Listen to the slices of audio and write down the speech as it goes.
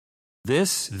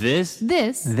This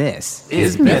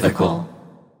is Mythical.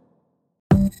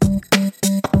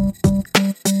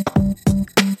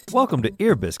 Welcome to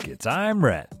Ear Biscuits. I'm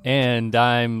Rhett. And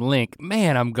I'm Link.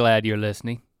 Man, I'm glad you're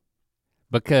listening.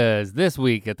 Because this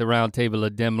week at the Round Table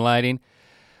of Dim Lighting,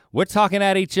 we're talking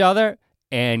at each other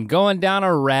and going down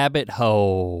a rabbit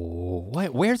hole.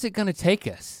 Where's it gonna take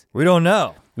us? We don't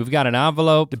know. We've got an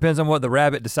envelope. Depends on what the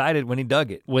rabbit decided when he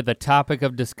dug it. With a topic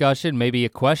of discussion, maybe a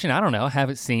question, I don't know,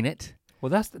 haven't seen it. Well,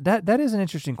 that is an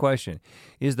interesting question.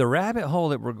 Is the rabbit hole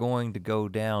that we're going to go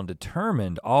down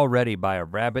determined already by a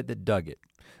rabbit that dug it?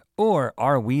 Or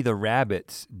are we the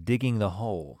rabbits digging the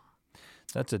hole?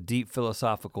 That's a deep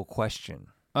philosophical question.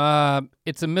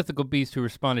 It's a mythical beast who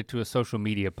responded to a social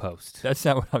media post. That's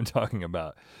not what I'm talking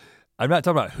about. I'm not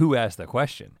talking about who asked the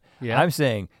question. Yeah. I'm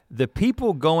saying the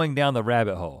people going down the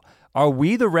rabbit hole, are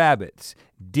we the rabbits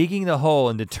digging the hole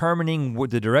and determining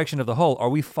the direction of the hole? Are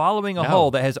we following a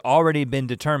hole that has already been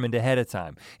determined ahead of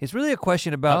time? It's really a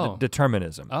question about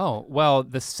determinism. Oh, well,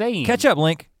 the saying. Catch up,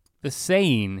 Link. The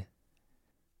saying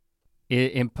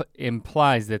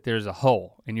implies that there's a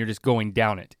hole and you're just going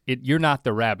down it. You're not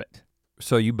the rabbit.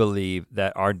 So you believe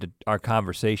that our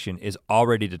conversation is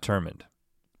already determined?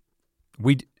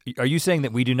 Are you saying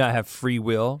that we do not have free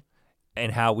will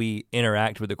and how we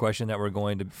interact with the question that we're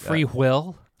going to free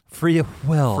will? Free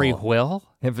will. Free will?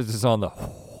 Emphasis on the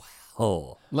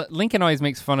will. Lincoln always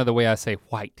makes fun of the way I say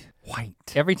white.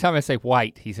 White. Every time I say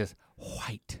white, he says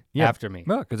white after me.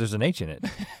 Well, because there's an H in it.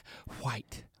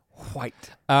 White.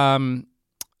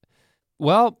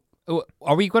 Well,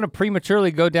 are we going to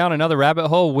prematurely go down another rabbit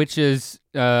hole, which is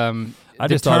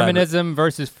determinism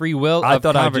versus free will of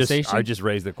conversation? I just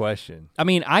raised the question. I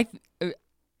mean,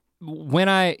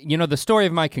 the story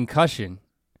of my concussion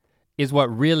is what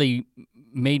really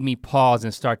made me pause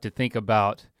and start to think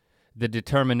about the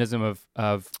determinism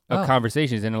of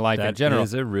conversations in life in general. That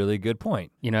is a really good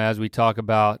point. You know, as we talk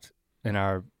about in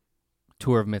our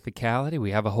tour of mythicality,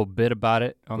 we have a whole bit about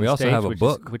it on the stage. We also have a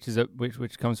book.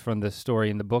 Which comes from the story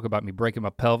in the book about me breaking my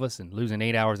pelvis and losing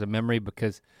 8 hours of memory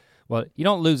because, well, you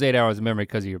don't lose 8 hours of memory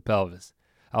because of your pelvis.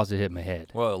 I also hit my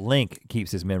head. Well, Link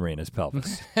keeps his memory in his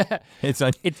pelvis.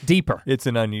 It's deeper. It's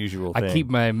an unusual thing. I keep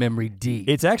my memory deep.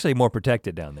 It's actually more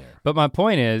protected down there. But my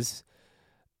point is,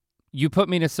 you put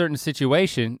me in a certain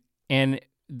situation and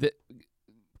the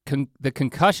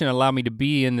concussion allowed me to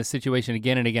be in the situation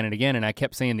again and again and again, and I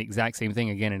kept saying the exact same thing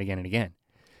again and again and again.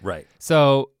 Right.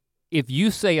 So if you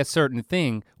say a certain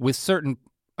thing with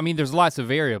there's lots of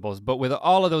variables, but with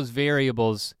all of those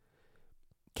variables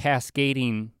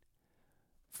cascading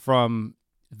from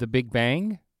the Big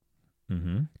Bang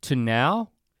to now,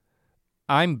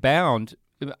 I'm bound.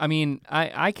 I mean,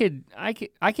 I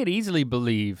could easily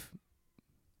believe,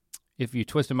 if you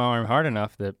twisted my arm hard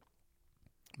enough, that,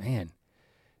 man,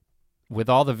 with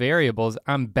all the variables,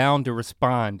 I'm bound to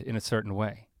respond in a certain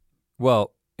way.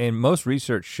 Well, and most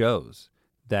research shows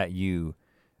that you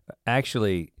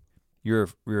actually, your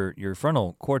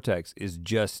frontal cortex is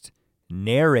just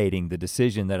narrating the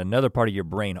decision that another part of your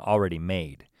brain already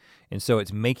made. And so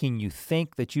it's making you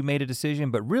think that you made a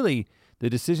decision, but really the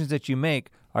decisions that you make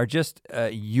are just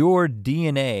your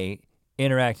DNA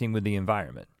interacting with the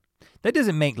environment. That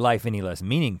doesn't make life any less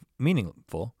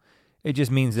meaningful. It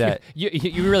just means that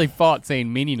you really fought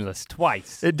saying meaningless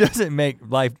twice. It doesn't make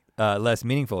life less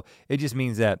meaningful. It just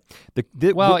means that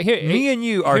me and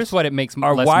you are here's what it makes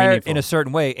are less wired meaningful. in a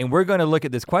certain way, and we're going to look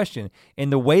at this question,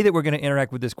 and the way that we're going to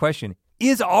interact with this question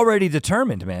is already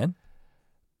determined, man.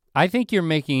 I think you're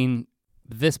making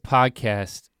this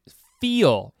podcast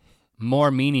feel more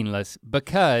meaningless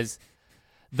because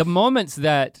the moments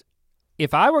that,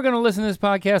 if I were going to listen to this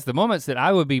podcast, the moments that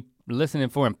I would be listening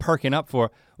for and perking up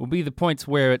for will be the points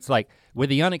where it's like, where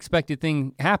the unexpected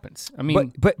thing happens. I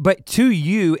mean, but to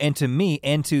you and to me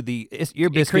and to the Ear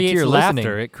Biscuits here listening,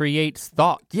 it creates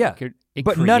thought. Yeah,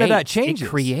 but none of that changes.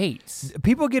 It creates.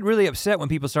 People get really upset when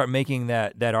people start making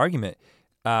that argument,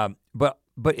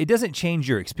 but it doesn't change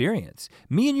your experience.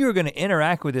 Me and you are going to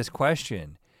interact with this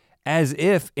question as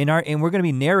if and we're going to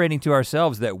be narrating to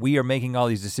ourselves that we are making all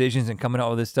these decisions and coming up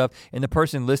with this stuff, and the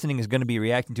person listening is going to be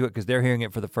reacting to it because they're hearing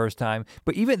it for the first time.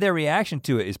 But even their reaction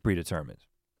to it is predetermined.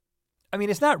 I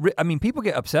mean, it's not. I mean, people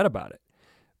get upset about it,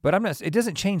 but it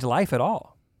doesn't change life at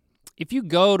all. If you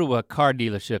go to a car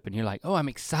dealership and you're like, "Oh, I'm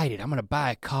excited. I'm going to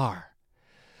buy a car.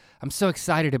 I'm so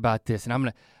excited about this,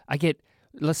 and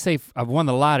let's say I've won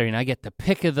the lottery and I get the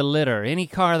pick of the litter, any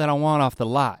car that I want off the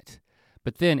lot."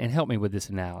 But then, and help me with this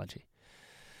analogy.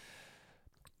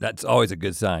 That's always a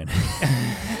good sign.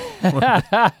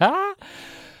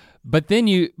 But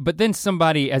then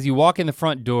somebody, as you walk in the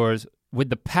front doors with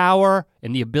the power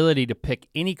and the ability to pick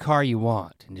any car you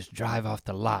want and just drive off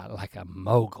the lot like a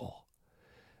mogul,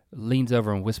 leans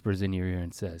over and whispers in your ear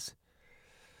and says,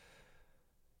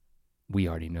 we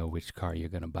already know which car you're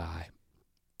gonna buy.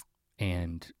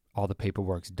 And all the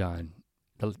paperwork's done.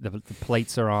 The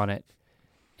plates are on it,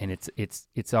 and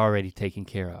it's already taken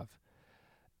care of.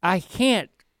 I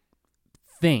can't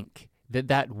think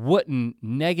that wouldn't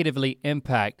negatively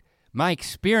impact my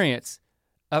experience.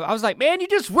 I was like, man, you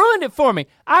just ruined it for me.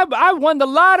 I won the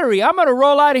lottery. I'm gonna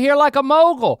roll out of here like a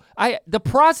mogul. The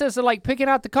process of like picking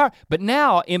out the car, but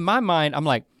now in my mind, I'm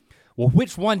like, well,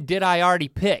 which one did I already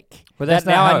pick? But that's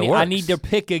not how it works. I need to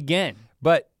pick again.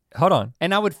 But hold on.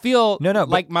 And I would feel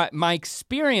like but, my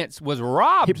experience was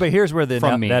robbed. But here's where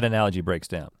that analogy breaks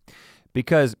down.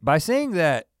 Because by saying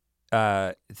that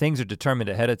things are determined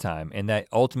ahead of time and that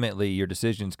ultimately your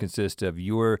decisions consist of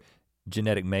your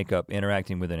genetic makeup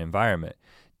interacting with an environment,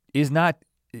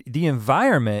 the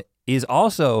environment is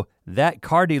also that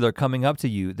car dealer coming up to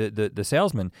you, the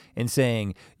salesman, and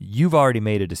saying, you've already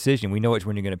made a decision, we know which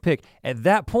one you're gonna pick. At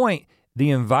that point, the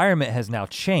environment has now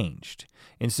changed.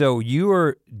 And so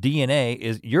your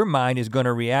DNA your mind is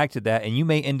gonna react to that, and you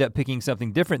may end up picking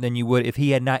something different than you would if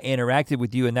he had not interacted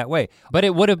with you in that way. But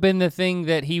it would have been the thing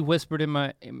that he whispered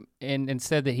and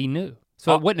said that he knew.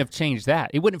 So it wouldn't have changed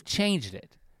that. It wouldn't have changed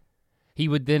it. He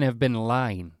would then have been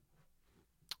lying.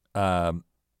 But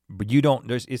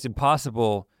it's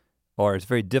impossible, or it's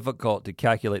very difficult to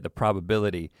calculate the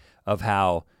probability of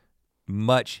how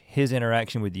much his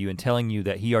interaction with you and telling you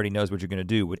that he already knows what you're gonna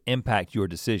do would impact your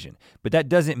decision. But that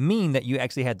doesn't mean that you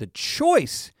actually had the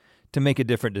choice to make a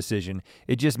different decision.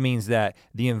 It just means that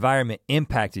the environment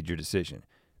impacted your decision.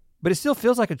 But it still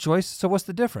feels like a choice, so what's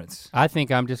the difference? I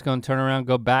think I'm just gonna turn around,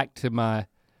 go back to my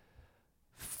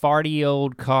farty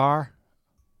old car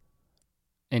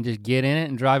and just get in it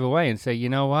and drive away and say, you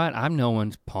know what, I'm no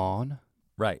one's pawn.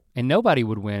 Right. And nobody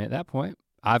would win at that point.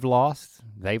 I've lost,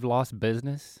 they've lost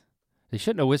business. They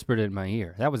shouldn't have whispered it in my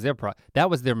ear. That was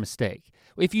their mistake.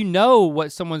 If you know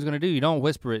what someone's gonna do, you don't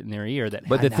whisper it in their ear that,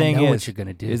 but the thing I know what you're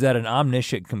gonna do. Is that an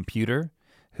omniscient computer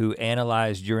who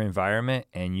analyzed your environment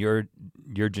and your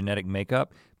genetic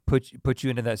makeup, put you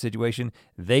into that situation,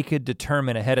 they could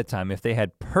determine ahead of time if they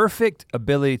had perfect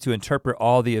ability to interpret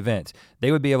all the events.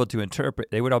 They would be able to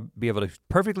be able to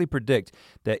perfectly predict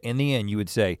that in the end you would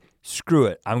say, screw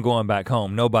it, I'm going back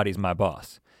home, nobody's my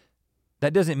boss.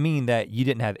 That doesn't mean that you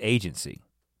didn't have agency.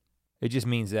 It just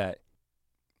means that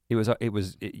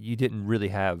you didn't really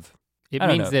have. It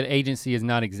means that agency is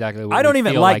not exactly what I don't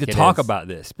even like to talk is. about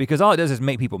this because all it does is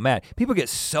make people mad. People get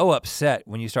so upset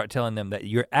when you start telling them that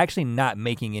you're actually not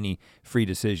making any free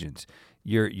decisions.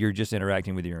 You're just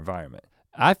interacting with your environment.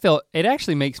 It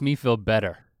actually makes me feel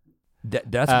better.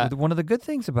 That's one of the good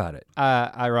things about it.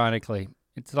 Ironically,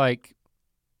 it's like,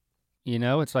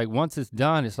 it's like once it's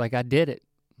done, it's like I did it.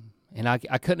 And I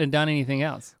couldn't have done anything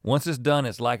else. Once it's done,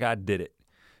 it's like I did it.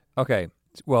 Okay,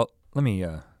 well, let me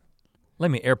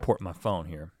airport my phone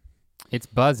here. It's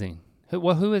buzzing.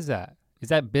 Who is that? Is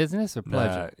that business or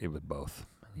pleasure? It was both,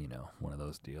 one of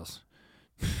those deals.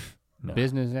 No.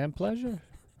 Business and pleasure?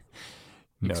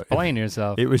 No, Explain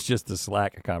yourself. It was just the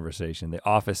Slack conversation, the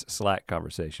office Slack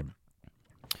conversation,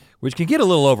 which can get a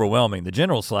little overwhelming, the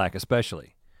general Slack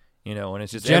especially. When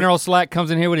it's just General Slack comes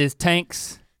in here with his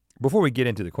tanks. Before we get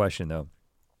into the question though,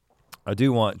 I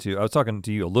was talking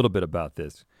to you a little bit about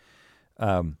this.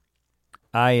 I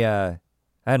had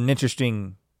an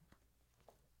interesting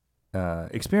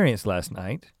experience last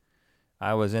night.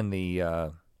 I was in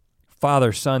the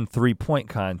father-son 3-point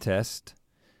contest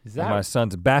in my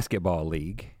son's basketball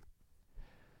league.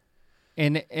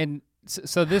 And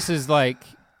so this is like,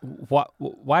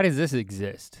 why does this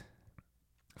exist?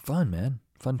 Fun, man.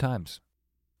 Fun times.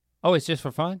 Oh, it's just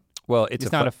for fun? Well, it's a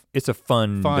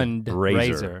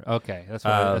fundraiser. Okay, that's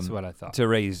what I thought. To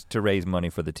raise money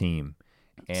for the team.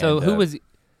 And, so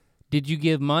did you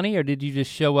give money or did you just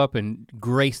show up and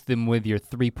grace them with your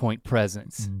 3-point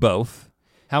presence? Both.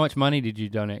 How much money did you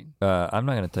donate? I'm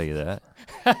not gonna tell you that.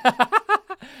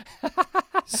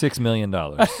 $6 million.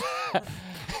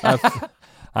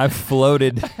 I'm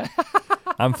floating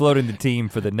the team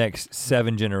for the next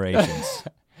 7 generations.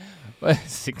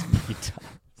 $6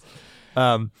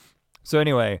 million. So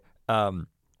anyway,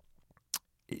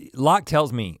 Locke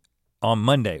tells me on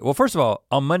Monday. Well, first of all,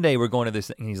 on Monday we're going to this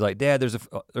thing. And he's like, Dad, there's a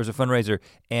fundraiser,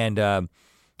 and that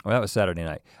was Saturday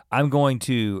night. I'm going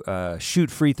to shoot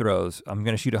free throws. I'm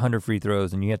going to shoot 100 free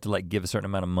throws, and you have to like give a certain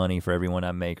amount of money for every one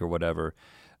I make or whatever.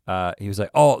 He was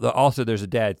like, also there's a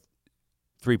dad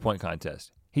 3-point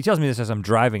contest. He tells me this as I'm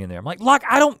driving in there. I'm like, Locke,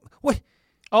 what?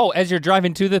 Oh, as you're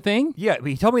driving to the thing? Yeah,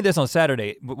 he told me this on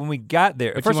Saturday, but when we got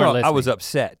there, But first you of all, weren't I was listening.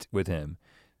 upset with him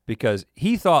because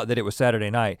he thought that it was Saturday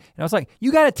night. And I was like,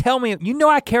 you gotta tell me, you know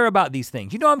I care about these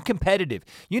things. You know I'm competitive.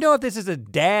 You know if this is a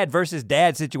dad versus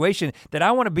dad situation that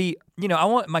I wanna be, I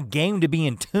want my game to be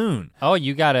in tune. Oh,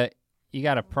 you gotta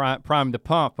prime the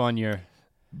pump on your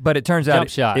But it turns jump out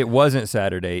shot. it wasn't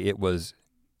Saturday, it was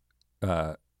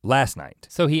last night.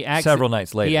 So several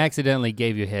nights later. He accidentally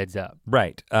gave you a heads up.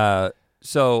 Right.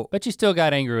 So But you still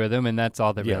got angry with him, and that's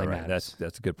all that really right. matters.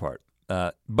 That's a good part.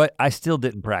 But I still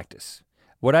didn't practice.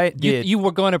 What I did, You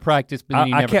were going to practice, but then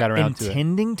you I never kept got around to it.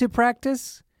 intending to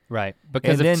practice, Right,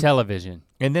 because And of then- television.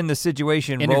 and then the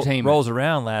situation Entertainment. rolls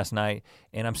around last night,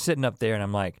 and I'm sitting up there and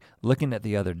I'm like looking at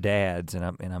the other dads, and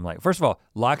I'm like, first of all,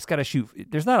 Locke's got to shoot.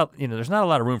 There's not a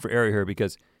lot of room for error here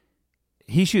because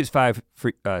he shoots 5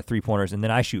 3-pointers, and then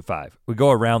I shoot 5. We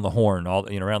go around the horn,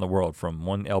 around the world from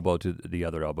one elbow to the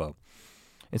other elbow,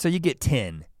 and so you get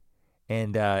 10.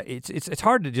 And it's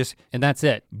hard to just And that's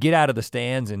it. get out of the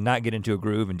stands and not get into a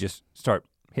groove and just start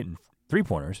hitting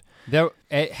 3-pointers.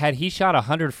 Had he shot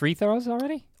 100 free throws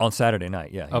already? On Saturday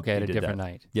night, yeah. Okay, he at a did different that.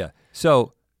 night. Yeah.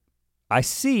 So I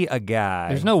see a guy.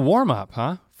 There's no warm up,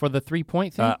 huh? For the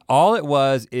 3-point thing? All it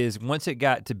was is once it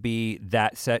got to be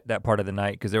that part of the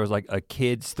night, because there was like a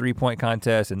kids 3-point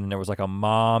contest, and then there was like a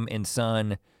mom and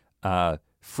son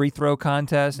free throw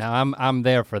contest. Now I'm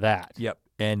there for that. Yep.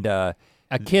 And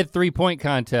A kid 3-point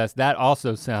contest, that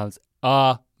also sounds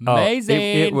amazing.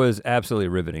 It was absolutely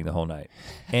riveting the whole night.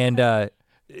 And then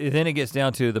it gets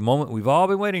down to the moment we've all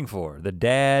been waiting for, the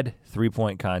dad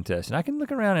 3-point contest. And I can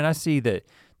look around and I see that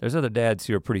there's other dads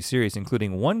who are pretty serious,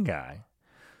 including one guy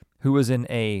who was in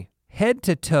a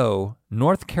head-to-toe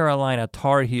North Carolina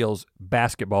Tar Heels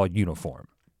basketball uniform.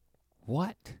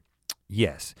 What?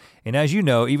 Yes. And as you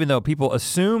know, even though people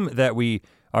assume that we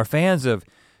are fans of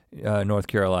North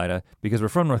Carolina because we're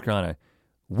from North Carolina,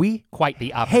 we Quite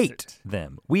the opposite. hate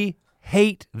them. We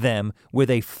hate them with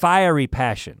a fiery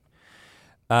passion.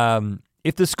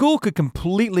 If the school could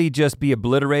completely just be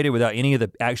obliterated without any of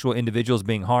the actual individuals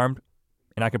being harmed,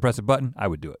 and I could press a button, I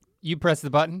would do it. You press the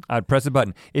button? I'd press a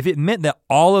button. If it meant that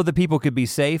all of the people could be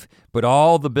safe, but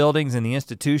all the buildings and the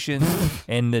institutions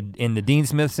and the Dean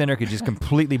Smith Center could just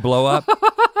completely blow up,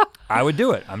 I would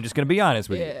do it. I'm just gonna be honest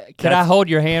with you. Could I hold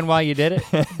your hand while you did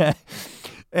it?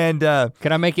 And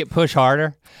Could I make it push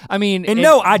harder? I mean,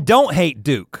 no, I don't hate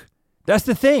Duke. That's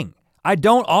the thing. I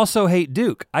don't also hate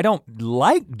Duke. I don't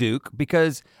like Duke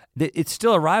because it's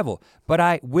still a rival, but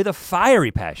I, with a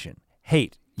fiery passion,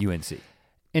 hate UNC.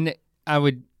 And I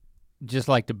would just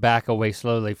like to back away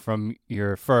slowly from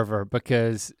your fervor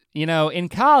because, in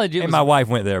college And my wife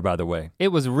went there, by the way. it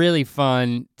was really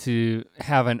fun to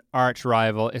have an arch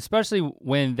rival, especially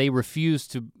when they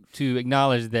refused to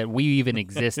acknowledge that we even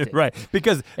existed. Right,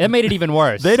 because It made it even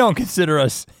worse. they don't consider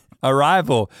us a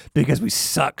rival because we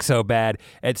suck so bad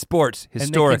at sports And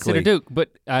historically. they consider Duke, but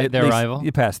at their least rival.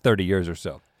 The past 30 years or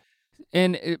so.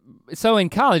 And so in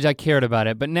college I cared about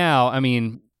it, but now, I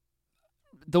mean,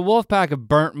 the Wolfpack have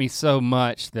burnt me so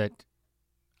much that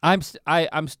I'm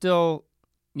still,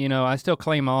 I still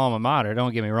claim my alma mater,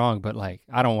 don't get me wrong, but like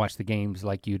I don't watch the games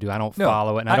like you do. I don't No,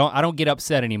 follow it and I don't get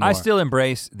upset anymore. I still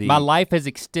embrace the... My life has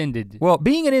extended. Well,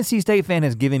 being an NC State fan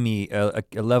has given me a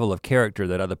level of character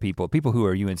that other people who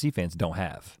are UNC fans don't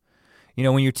have.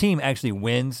 When your team actually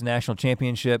wins national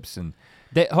championships and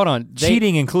Hold on.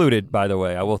 cheating included, by the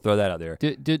way, I will throw that out there.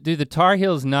 Do the Tar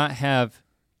Heels not have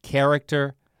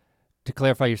character, to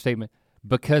clarify your statement,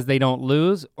 because they don't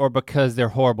lose or because they're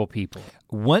horrible people?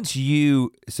 Once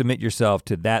you submit yourself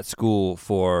to that school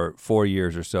for 4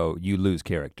 years or so, you lose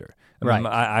character. Right.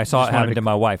 I saw it Just wanted happen to- to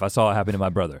my wife. I saw it happen to my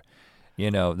brother.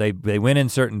 They went in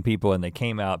certain people and they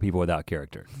came out people without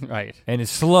character. Right. And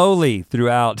it's slowly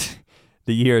throughout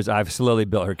the years, I've slowly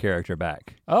built her character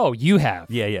back. Oh, you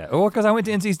have. Yeah. Well, because I went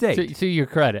to NC State. To your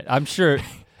credit, I'm sure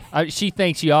she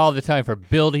thanks you all the time for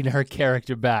building her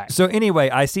character back. So anyway,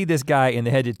 I see this guy in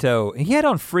the head to toe, and he had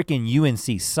on freaking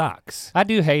UNC socks. I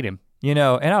do hate him. And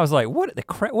I was like,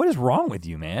 what is wrong with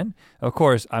you, man? Of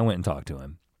course, I went and talked to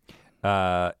him.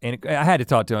 And I had to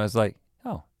talk to him. I was like,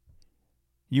 oh,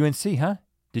 UNC, huh?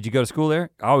 Did you go to school there?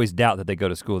 I always doubt that they go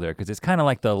to school there because it's kind of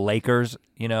like the Lakers,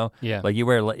 Yeah. Like you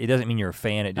wear, it doesn't mean you're a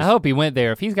fan. It I just, hope he went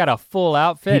there. If he's got a full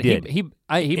outfit, He did. he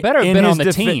better have been on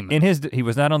the team. He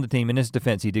was not on the team. In his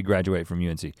defense, he did graduate from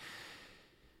UNC.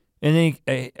 And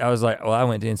then I was like, well, I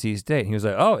went to NC State. He was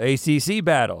like, oh, ACC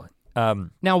battle.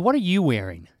 Now, what are you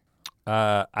wearing?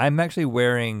 I'm actually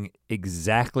wearing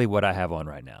exactly what I have on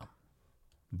right now.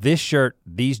 This shirt,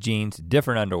 these jeans,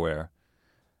 different underwear.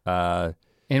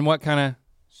 And what kind of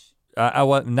I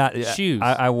was not shoes.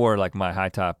 I wore like my high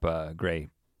top gray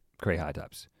high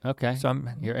tops. Okay. So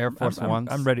your Air Force Ones.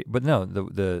 I'm ready, but no,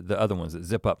 the other ones that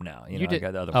zip up now. I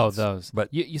got the other ones. Oh, those. But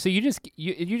you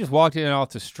just walked in off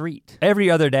the street. Every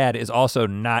other dad is also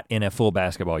not in a full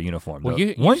basketball uniform. Well,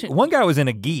 one guy was in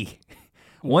a gi.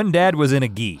 One dad was in a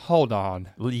gi. Hold on.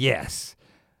 Yes.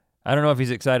 I don't know if he's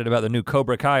excited about the new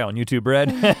Cobra Kai on YouTube Red.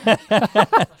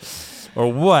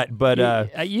 Or what, but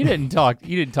you didn't talk to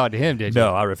him, did you?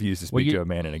 No, I refuse to speak to a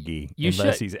man in a gi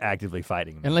unless he's actively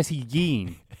fighting me. Unless he's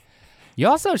giing. You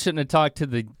also shouldn't have talked to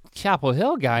the Chapel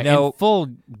Hill guy in full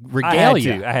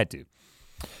regalia. I had to.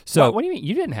 So what do you mean?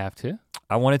 You didn't have to.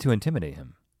 I wanted to intimidate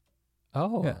him.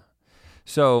 Oh. Yeah.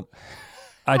 So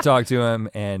I talked to him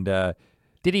and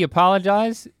did he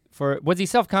apologize? Was he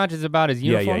self-conscious about his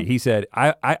uniform? Yeah. He said,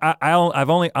 I've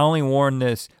only worn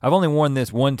this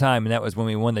one time, and that was when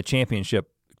we won the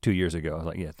championship 2 years ago. I was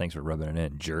like, yeah, thanks for rubbing it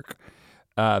in, jerk.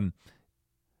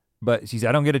 But she said,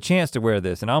 I don't get a chance to wear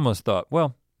this, and I almost thought,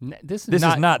 well, this is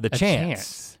not the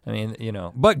chance. I mean,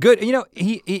 but good.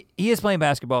 He is playing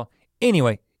basketball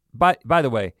anyway. By the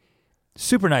way,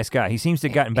 super nice guy. He seems to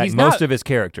have gotten back most of his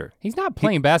character. He's not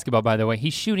playing basketball, by the way.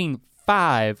 He's shooting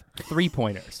 5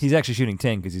 3-pointers. He's actually shooting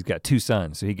 10 because he's got 2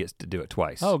 sons, so he gets to do it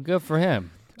twice. Oh, good for him.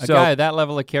 A guy of that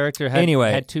level of character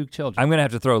had 2 children. I'm gonna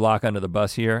have to throw Locke under the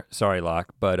bus here. Sorry,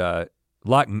 Locke, but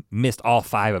Locke missed all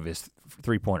 5 of his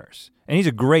 3-pointers. And he's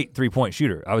a great 3-point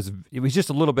shooter. It was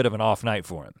just a little bit of an off night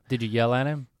for him. Did you yell at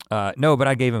him? No, but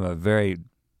I gave him a very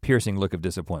piercing look of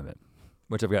disappointment,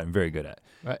 which I've gotten very good at.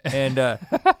 Right. And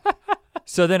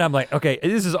so then I'm like, okay,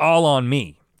 this is all on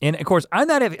me. And of course, I'm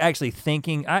not actually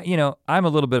thinking, I'm a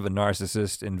little bit of a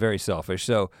narcissist and very selfish.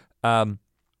 So I'm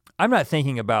not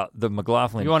thinking about the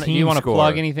McLaughlin team score. You want to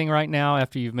plug anything right now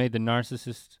after you've made the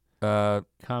narcissist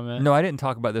comment? No, I didn't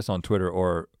talk about this on Twitter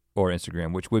or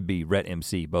Instagram, which would be Rhett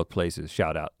MC, both places,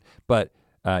 shout out. But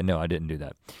no, I didn't do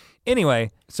that. Anyway,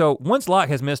 so once Locke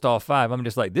has missed all 5, I'm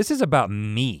just like, this is about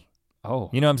me.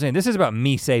 Oh. You know what I'm saying? This is about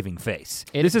me saving face.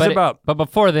 But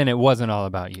before then, it wasn't all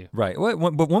about you. Right.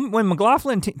 But when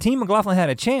McLaughlin, Team McLaughlin had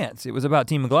a chance, it was about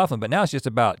Team McLaughlin, but now it's just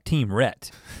about Team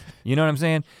Rhett. You know what I'm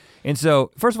saying? And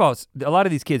so, first of all, a lot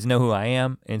of these kids know who I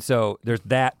am, and so there's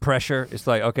that pressure. It's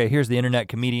like, okay, here's the internet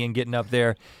comedian getting up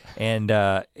there, and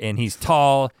he's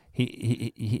tall.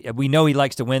 We know he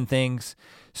likes to win things.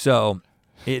 So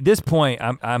at this point,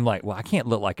 I'm like, well, I can't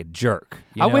look like a jerk.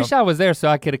 I wish I was there so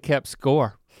I could have kept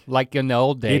score. Like in the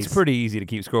old days. It's pretty easy to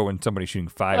keep score when somebody's shooting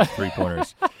 5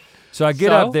 3-pointers. So I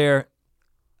get up there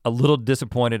a little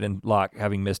disappointed in Locke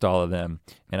having missed all of them,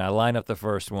 and I line up the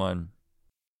first one,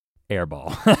 air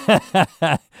ball.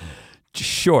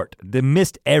 Short, they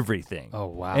missed everything. Oh,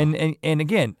 wow. And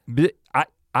again,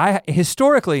 I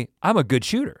historically, I'm a good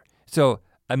shooter. So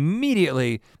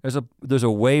immediately there's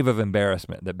a wave of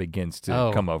embarrassment that begins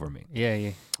to come over me. Yeah.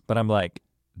 But I'm like,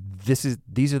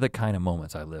 these are the kind of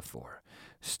moments I live for.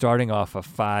 Starting off a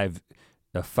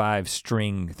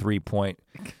 5-string 3-point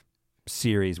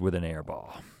series with an air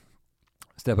ball.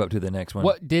 Step up to the next one.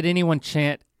 What did anyone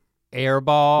chant air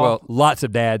ball? Well, lots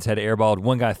of dads had airballed.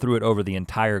 One guy threw it over the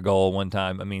entire goal one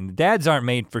time. I mean, dads aren't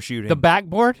made for shooting. The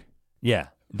backboard? Yeah.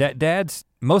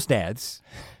 Most dads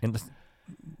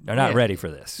are not ready for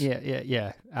this.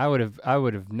 Yeah. I would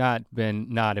have not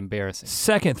been embarrassing.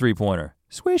 Second 3-pointer,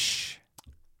 swish.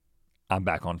 I'm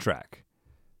back on track.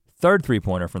 Third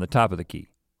 3-pointer from the top of the key,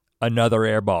 another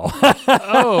air ball.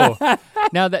 Oh,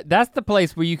 now that's the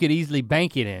place where you could easily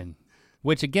bank it in,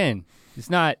 which again, it's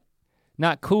not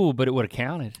cool, but it would have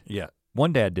counted. Yeah,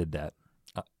 one dad did that,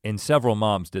 and several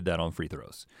moms did that on free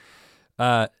throws.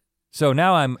 So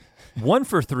now I'm 1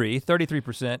 for 3,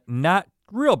 33%, not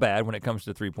real bad when it comes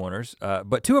to 3-pointers,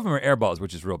 but 2 of them are air balls,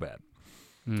 which is real bad.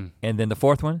 And then the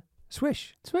fourth one,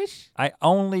 swish. Swish? I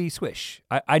only swish.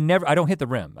 I don't hit the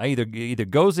rim. I either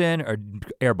goes in or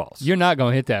air balls. You're not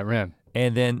gonna hit that rim.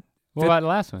 And then what about the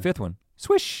last one? Fifth one,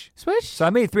 swish. Swish? So I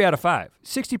made 3 out of 5.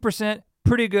 60%,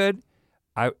 pretty good.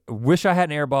 I wish I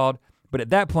hadn't airballed, but at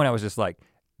that point I was just like,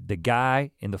 the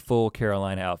guy in the full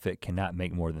Carolina outfit cannot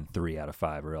make more than 3 out of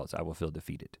 5 or else I will feel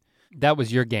defeated. That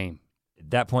was your game.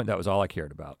 At that point, that was all I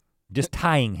cared about. Just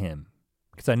tying him,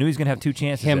 because I knew he was gonna have 2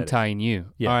 chances. Him tying you,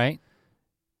 yeah. All right.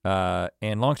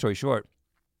 And long story short,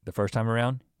 the first time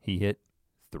around, he hit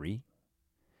 3,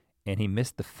 and he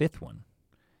missed the 5th one.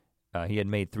 He had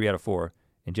made 3 out of 4,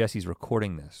 and Jesse's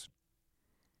recording this.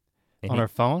 And on her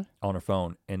phone? On her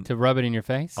phone. And to rub it in your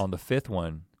face? On the 5th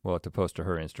one, well, to post to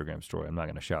her Instagram story. I'm not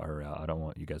gonna shout her out. I don't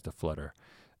want you guys to flood her.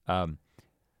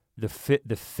 The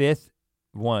 5th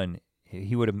one,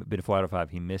 he would have been 4 out of 5.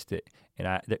 He missed it,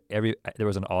 and there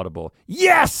was an audible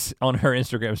yes on her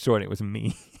Instagram story, and it was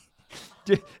me.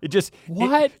 It just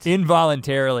What?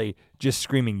 Involuntarily just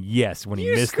screaming yes when he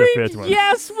You missed the screamed fifth one.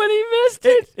 yes when he missed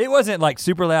it. It wasn't like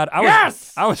super loud.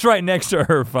 Yes! I was right next to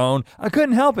her phone. I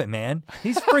couldn't help it, man.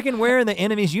 He's freaking wearing the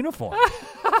enemy's uniform.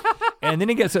 And then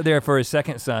he gets up there for his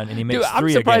second son and he makes Dude, I'm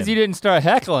three surprised again. you didn't start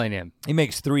heckling him. He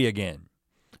makes three again.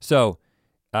 So,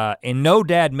 and no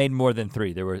dad made more than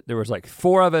three. There was like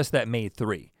four of us that made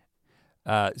three.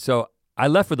 So I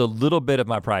left with a little bit of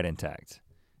my pride intact.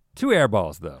 2 air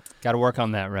balls though. Got to work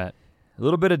on that, Rhett. A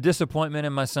little bit of disappointment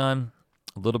in my son,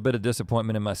 a little bit of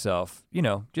disappointment in myself. You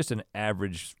know, just an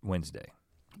average Wednesday.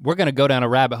 We're gonna go down a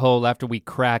rabbit hole after we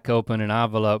crack open an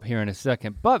envelope here in a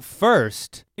second. But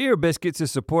first, Ear Biscuits is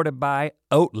supported by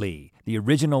Oatly, the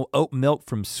original oat milk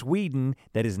from Sweden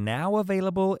that is now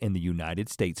available in the United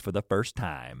States for the first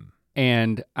time.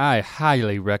 and I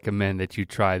highly recommend that you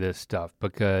try this stuff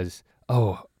because,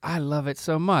 I love it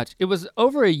so much. It was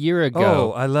over a year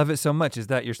ago. Oh, I love it so much. Is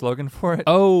that your slogan for it?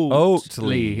 Oatly.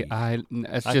 Oatly. I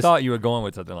I thought you were going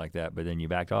with something like that, but then you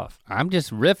backed off. I'm just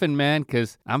riffing, man,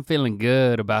 because I'm feeling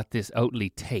good about this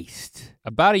Oatly taste.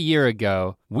 About a year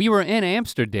ago, we were in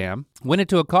Amsterdam, went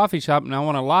into a coffee shop and I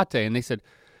want a latte and they said,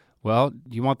 well,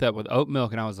 do you want that with oat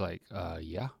milk? And I was like,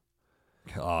 yeah.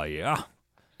 Oh, yeah.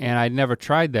 And I'd never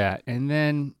tried that. And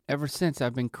then ever since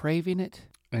I've been craving it.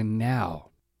 And now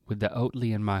with the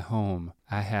Oatly in my home,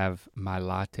 I have my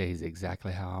lattes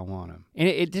exactly how I want them. And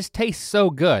it just tastes so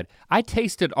good. I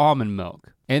tasted almond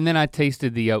milk and then I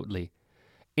tasted the Oatly.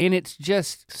 And it's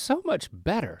just so much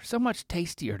better, so much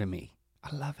tastier to me.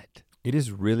 I love it. It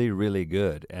is really, really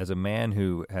good. As a man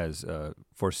who has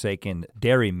forsaken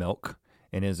dairy milk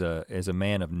and is a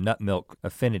man of nut milk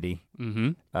affinity,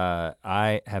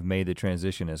 I have made the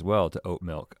transition as well to oat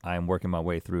milk. I am working my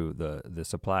way through the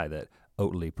supply that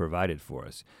Oatly provided for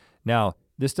us. Now,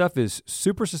 this stuff is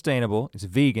super sustainable. It's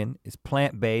vegan. It's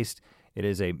plant-based. It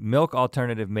is a milk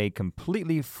alternative made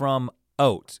completely from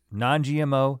oats,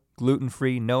 non-GMO,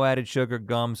 gluten-free, no added sugar,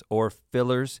 gums, or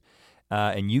fillers.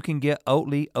 And you can get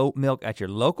Oatly oat milk at your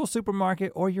local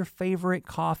supermarket or your favorite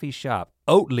coffee shop.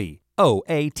 Oatly,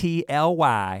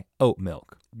 O-A-T-L-Y, oat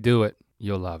milk. Do it.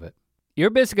 You'll love it. Ear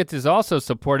Biscuits is also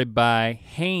supported by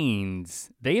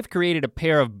Hanes. They have created a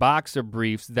pair of boxer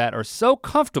briefs that are so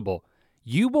comfortable,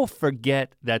 you will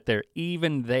forget that they're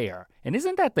even there. And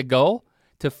isn't that the goal?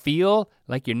 To feel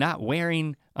like you're not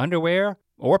wearing underwear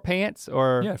or pants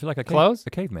or Yeah, I feel like clothes? a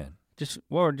caveman.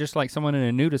 Just like someone in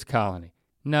a nudist colony.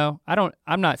 No,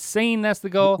 I'm not saying that's the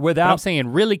goal. Without- but I'm saying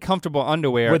really comfortable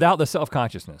underwear Without the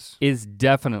self-consciousness. is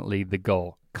definitely the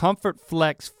goal. Comfort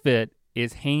Flex Fit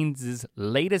is Hanes'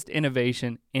 latest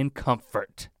innovation in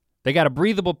comfort. They got a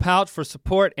breathable pouch for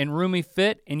support and roomy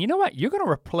fit, and you know what? You're gonna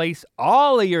replace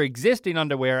all of your existing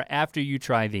underwear after you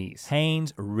try these.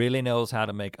 Hanes really knows how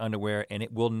to make underwear and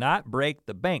it will not break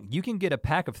the bank. You can get a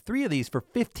pack of 3 of these for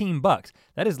 $15.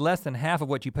 That is less than half of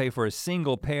what you pay for a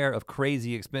single pair of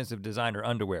crazy expensive designer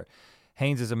underwear.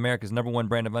 Hanes is America's #1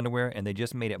 brand of underwear and they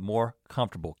just made it more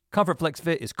comfortable. Comfort Flex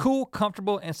Fit is cool,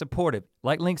 comfortable, and supportive.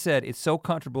 Like Link said, it's so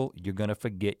comfortable, you're gonna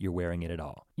forget you're wearing it at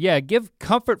all. Yeah, give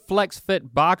Comfort Flex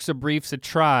Fit boxer briefs a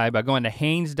try by going to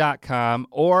Hanes.com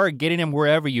or getting them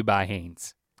wherever you buy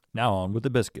Hanes. Now on with the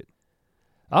biscuit.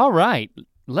 All right,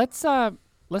 let's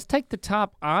take the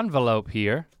top envelope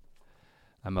here.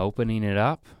 I'm opening it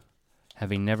up,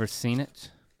 having never seen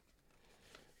it.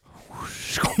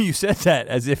 You said that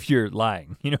as if you're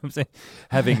lying, you know what I'm saying?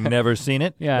 Having never seen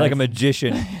it, Yeah, like a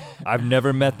magician. I've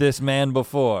never met this man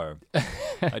before.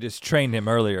 I just trained him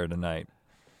earlier tonight.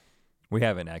 We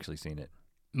haven't actually seen it.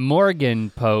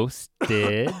 Morgan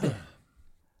posted,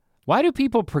 why do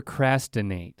people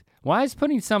procrastinate? Why is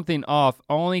putting something off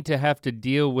only to have to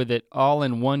deal with it all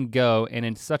in one go and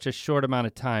in such a short amount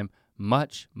of time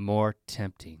much more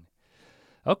tempting?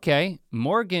 Okay,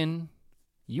 Morgan,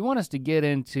 you want us to get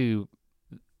into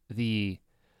the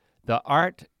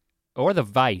art or the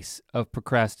vice of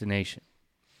procrastination.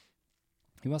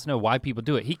 He wants to know why people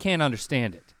do it. He can't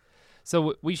understand it.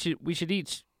 So we should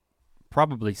each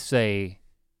probably say,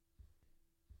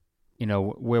 you know,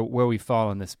 where we fall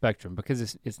on the spectrum,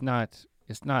 because it's not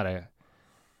a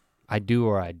I do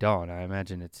or I don't. I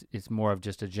imagine it's more of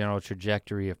just a general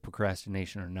trajectory of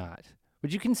procrastination or not.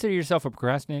 Would you consider yourself a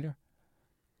procrastinator?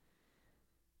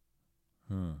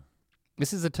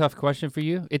 This is a tough question for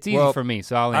you. It's easy for me,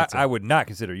 so I'll answer. I would not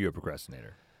consider you a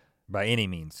procrastinator by any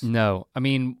means. No, I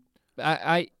mean, when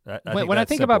I that's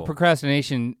think about simple.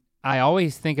 procrastination, I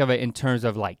always think of it in terms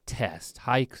of like tests,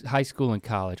 high school and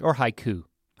college, or haiku.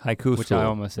 Haiku which school. I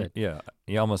almost said. Yeah,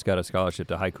 you almost got a scholarship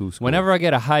to haiku school. Whenever I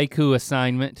get a haiku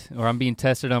assignment or I'm being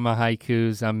tested on my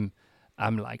haikus,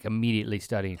 I'm like immediately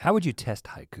studying. How would you test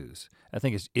haikus? I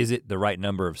think is it the right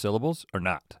number of syllables or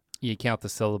not? You count the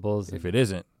syllables. If it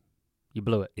isn't, you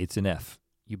blew it. It's an F.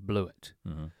 You blew it.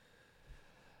 Mm-hmm.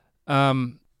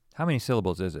 How many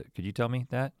syllables is it? Could you tell me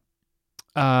that?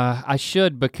 I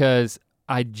should, because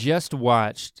I just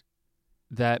watched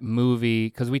that movie,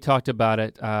 because we talked about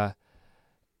it, Taika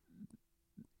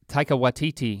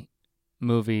Waititi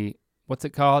movie. What's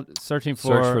it called? Search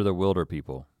for the Wilder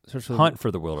People. Hunt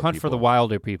for the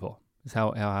Wilder People is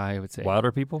how I would say.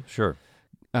 Wilder People? Sure.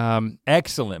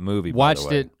 Excellent movie.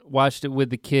 Watched it with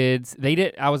the kids.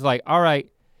 I was like, all right.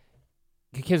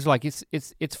 The kids were like,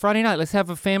 it's Friday night. Let's have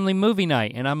a family movie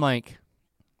night. And I'm like,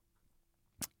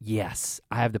 yes,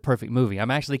 I have the perfect movie.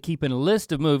 I'm actually keeping a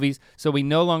list of movies so we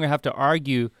no longer have to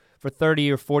argue for 30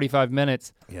 or 45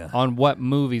 minutes on what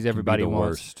movies everybody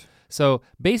wants. Worst. So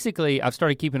basically, I've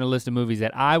started keeping a list of movies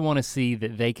that I want to see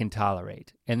that they can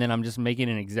tolerate. And then I'm just making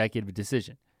an executive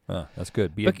decision. That's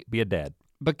good. Be a dad.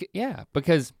 But yeah,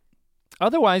 because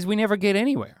otherwise we never get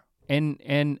anywhere.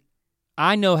 And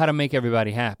I know how to make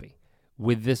everybody happy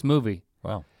with this movie.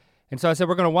 Wow. And so I said,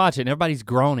 we're gonna watch it, and everybody's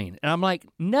groaning. And I'm like,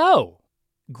 no,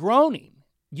 groaning.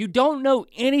 You don't know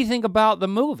anything about the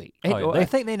movie. They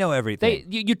think they know everything.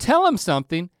 You tell them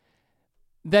something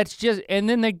that's just, and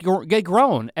then they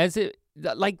groan as it,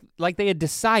 like they had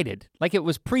decided, like it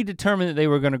was predetermined that they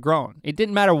were gonna groan. It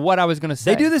didn't matter what I was gonna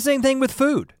say. They do the same thing with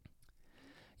food.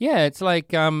 Yeah, it's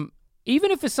like, even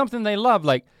if it's something they love,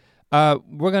 like,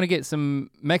 we're gonna get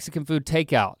some Mexican food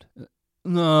takeout.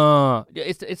 No,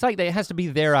 it's like it has to be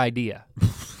their idea.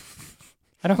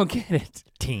 I don't get it.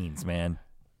 Teens, man.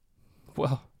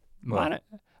 Well, I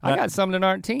got some that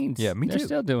aren't teens. Yeah, me too. They're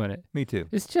still doing it. Me too.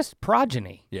 It's just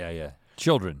progeny. Yeah.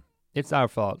 Children. It's our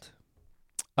fault.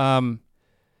 In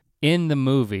the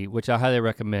movie, which I highly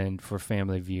recommend for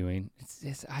family viewing,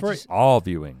 all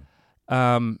viewing.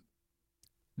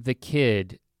 The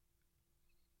kid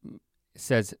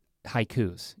says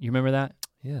haikus. You remember that?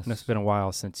 Yes. And it's been a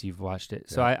while since you've watched it.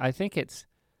 So I think it's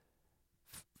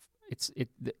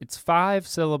 5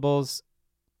 syllables.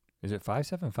 Is it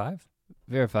 575?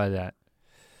 Verify that.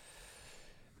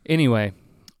 Anyway,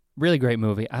 really great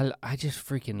movie. I just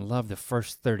freaking love the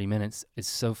first 30 minutes. It's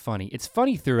so funny. It's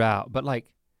funny throughout, but like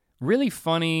really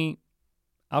funny.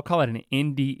 I'll call it an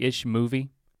indie-ish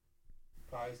movie.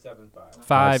 575.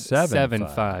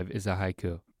 575 is a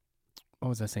haiku. What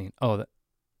was I saying? Oh,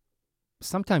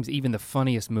 sometimes even the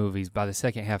funniest movies, by the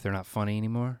second half, they're not funny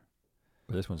anymore.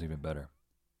 But this one's even better.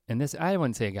 And this, I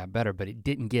wouldn't say it got better, but it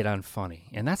didn't get unfunny.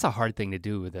 And that's a hard thing to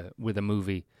do with a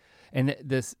movie. And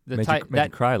you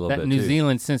cry a little bit New too.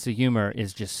 Zealand sense of humor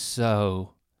is just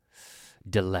so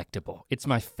delectable.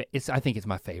 I think it's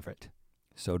my favorite.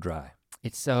 So dry.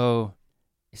 It's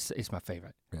my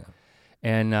favorite. Yeah.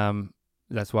 And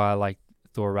that's why I like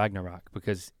Thor Ragnarok,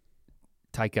 because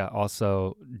Taika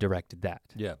also directed that.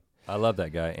 Yeah, I love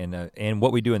that guy. And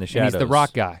What We Do in the Shadows. And he's the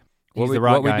rock guy. What we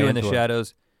do in the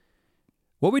shadows.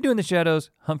 What We Do in the Shadows,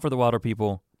 Hunt for the Wilder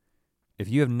People. If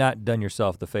you have not done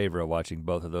yourself the favor of watching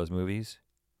both of those movies,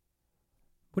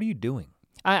 what are you doing?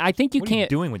 I think you what can't. What are you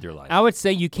doing with your life? I would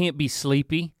say you can't be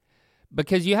sleepy,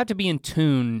 because you have to be in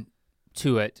tune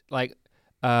to it. Like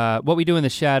What We Do in the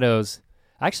Shadows,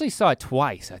 I actually saw it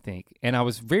twice, I think, and I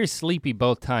was very sleepy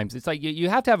both times. It's like you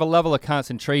have to have a level of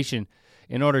concentration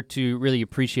in order to really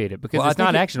appreciate it, because it's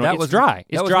not action. It's dry.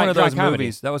 It's dry comedy.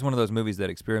 Movies. That was one of those movies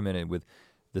that experimented with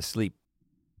the sleep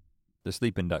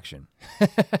induction.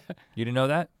 You didn't know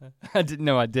that? I didn't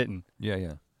know I didn't.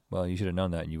 Yeah. Well, you should have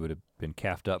known that, and you would have been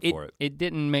caffed up for it. It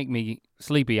didn't make me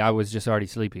sleepy. I was just already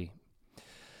sleepy.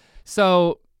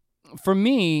 So for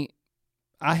me,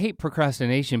 I hate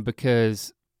procrastination,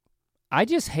 because I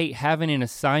just hate having an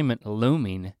assignment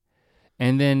looming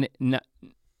and then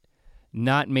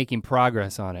not making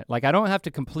progress on it. Like, I don't have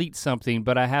to complete something,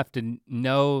 but I have to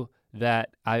know that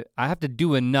I have to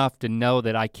do enough to know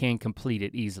that I can complete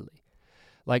it easily.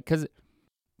 Like, cause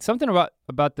something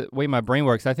about the way my brain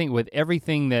works, I think with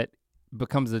everything that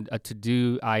becomes a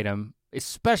to-do item,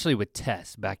 especially with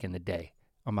tests back in the day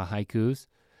on my haikus,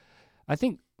 I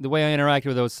think the way I interacted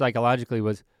with those psychologically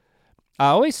was, I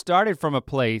always started from a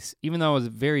place, even though I was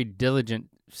a very diligent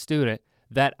student,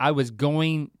 that I was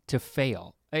going to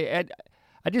fail. I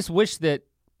just wish that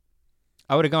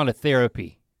I would have gone to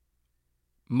therapy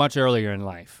much earlier in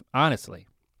life, honestly,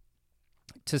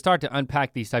 to start to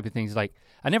unpack these type of things. Like,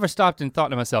 I never stopped and thought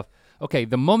to myself, okay,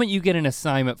 the moment you get an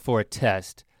assignment for a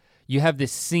test, you have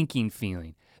this sinking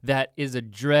feeling that is a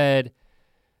dread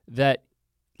that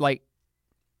like,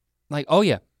 oh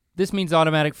yeah, this means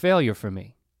automatic failure for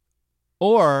me.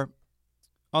 Or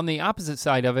on the opposite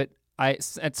side of it,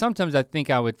 sometimes I think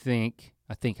I would think,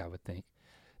 I would think,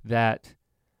 that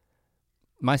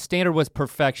my standard was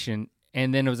perfection,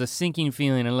 and then it was a sinking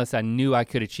feeling unless I knew I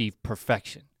could achieve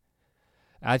perfection.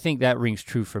 I think that rings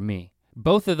true for me.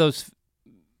 Both of those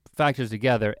factors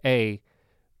together,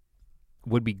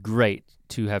 would be great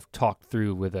to have talked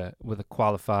through with a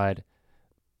qualified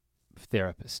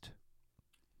therapist.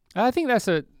 I think that's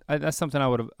something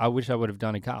I wish I would have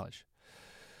done in college.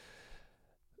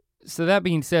 So that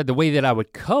being said, the way that I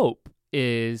would cope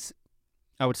is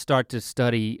I would start to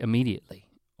study immediately.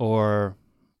 Or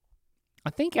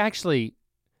I think actually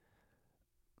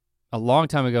a long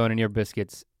time ago in Near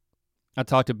Biscuits, I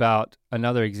talked about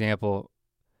another example,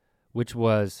 which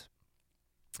was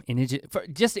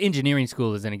just engineering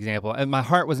school as an example. And my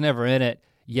heart was never in it,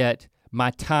 yet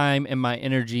my time and my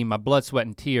energy, my blood, sweat,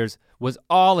 and tears was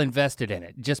all invested in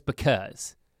it just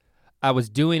because I was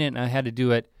doing it and I had to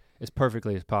do it as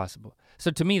perfectly as possible.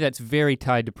 So to me, that's very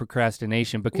tied to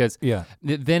procrastination because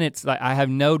then it's like I have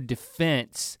no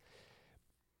defense.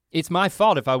 It's my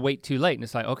fault if I wait too late. And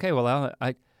it's like, okay, well,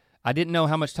 I didn't know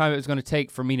how much time it was gonna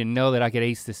take for me to know that I could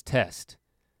ace this test.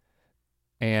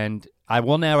 And I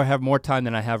will never have more time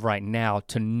than I have right now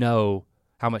to know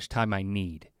how much time I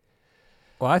need.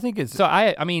 Well, I think it's...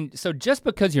 So just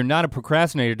because you're not a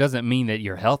procrastinator doesn't mean that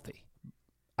you're healthy.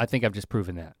 I think I've just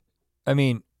proven that. I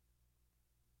mean,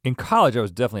 in college, I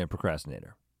was definitely a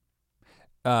procrastinator.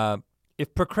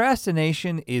 If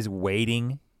procrastination is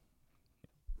waiting,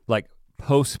 like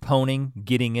postponing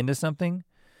getting into something,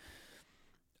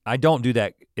 I don't do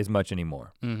that as much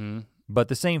anymore. Mm-hmm. But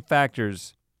the same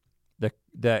factors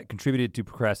that contributed to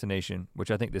procrastination,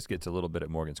 which I think this gets a little bit at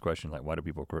Morgan's question, like why do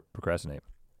people procrastinate?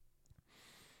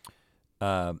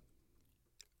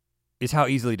 Is how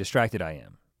easily distracted I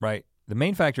am, right? The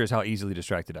main factor is how easily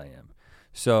distracted I am.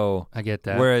 So I get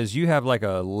that. Whereas you have like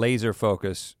a laser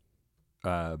focus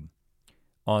on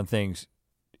things,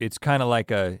 it's kind of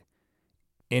like a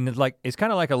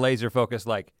laser focus,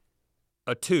 like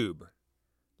a tube.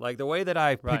 Like the way that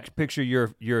I picture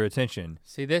your attention.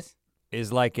 See this?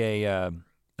 Is like a,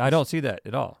 I don't see that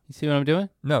at all. You see what I'm doing?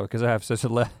 No, because I have such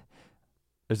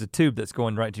there's a tube that's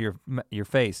going right to your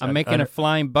face. I'm making a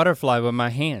flying butterfly with my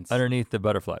hands. Underneath the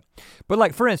butterfly. But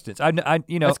like for instance, I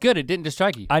That's good, it didn't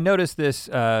distract you. I noticed this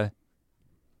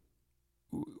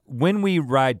when we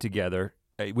ride together,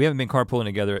 we haven't been carpooling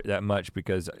together that much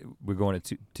because we're going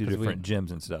to two different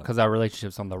gyms and stuff. Because our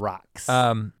relationship's on the rocks.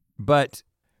 But,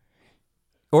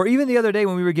 or even the other day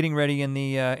when we were getting ready in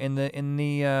the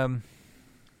ready room.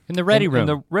 In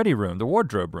the ready room, the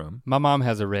wardrobe room. My mom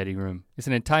has a ready room. It's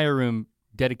an entire room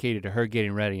dedicated to her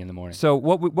getting ready in the morning. So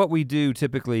what we do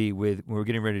typically when we're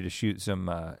getting ready to shoot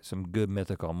some good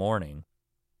Mythical Morning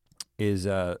is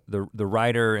the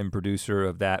writer and producer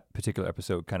of that particular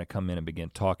episode kind of come in and begin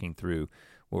talking through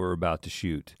what we're about to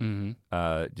shoot.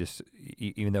 Mm-hmm. Just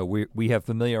even though we have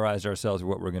familiarized ourselves with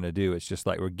what we're gonna do, it's just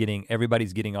like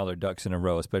everybody's getting all their ducks in a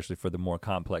row, especially for the more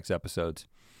complex episodes.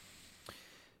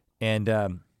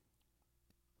 And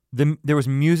there was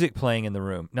music playing in the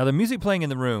room. Now the music playing in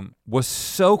the room was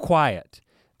so quiet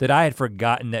that I had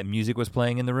forgotten that music was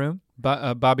playing in the room.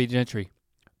 Bobby Gentry.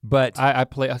 But I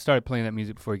started playing that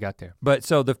music before he got there. But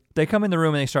so they come in the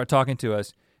room and they start talking to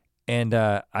us, and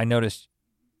I noticed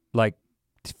like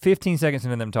 15 seconds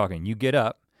into them talking, you get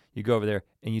up, you go over there,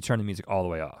 and you turn the music all the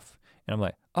way off. And I'm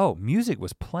like, oh, music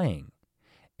was playing.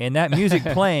 And that music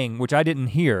playing, which I didn't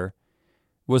hear,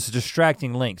 was a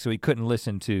distracting link, so he couldn't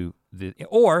listen to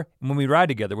or when we ride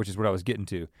together, which is what I was getting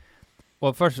to.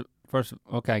 Well, first,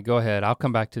 okay, go ahead. I'll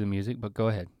come back to the music, but go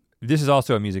ahead. This is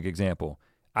also a music example.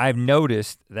 I've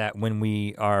noticed that when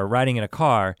we are riding in a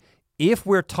car, if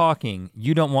we're talking,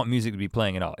 you don't want music to be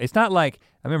playing at all. It's not like,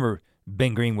 I remember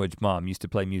Ben Greenwood's mom used to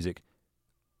play music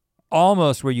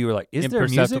almost where you were like, is there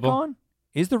music on?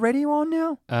 Is the radio on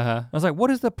now? Uh-huh. I was like, what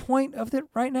is the point of it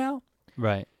right now?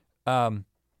 Right.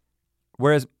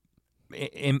 Whereas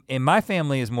in my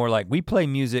family is more like we play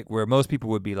music where most people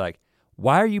would be like,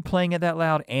 why are you playing it that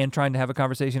loud and trying to have a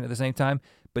conversation at the same time?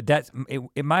 But that's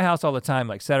in my house all the time,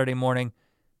 like Saturday morning,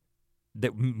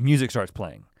 that music starts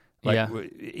playing. Like,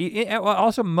 yeah.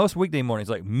 Also most weekday mornings,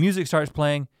 like music starts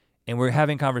playing and we're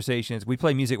having conversations. We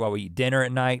play music while we eat dinner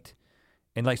at night.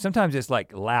 And like sometimes it's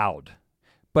like loud.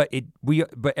 But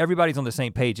everybody's on the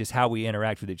same page is how we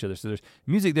interact with each other. So there's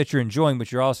music that you're enjoying,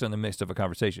 but you're also in the midst of a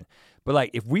conversation. But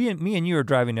like if me and you are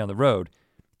driving down the road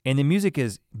and the music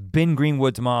is Ben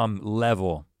Greenwood's mom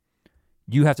level,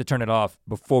 you have to turn it off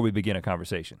before we begin a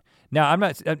conversation. Now I'm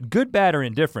not good, bad, or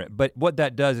indifferent, but what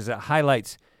that does is it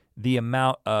highlights the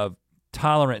amount of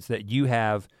tolerance that you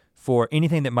have for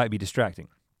anything that might be distracting.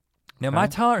 Now my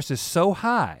tolerance is so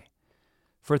high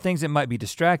for things that might be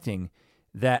distracting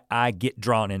that I get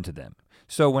drawn into them.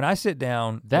 So when I sit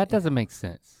down. That doesn't make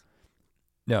sense.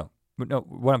 No,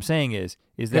 what I'm saying is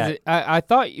that. I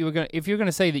thought you were gonna, if you're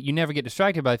gonna say that you never get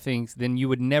distracted by things, then you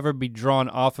would never be drawn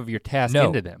off of your task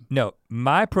into them. No,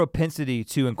 my propensity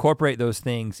to incorporate those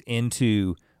things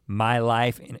into my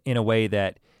life in a way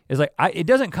that is like, it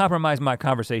doesn't compromise my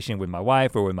conversation with my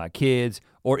wife or with my kids,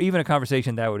 or even a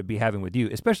conversation that I would be having with you,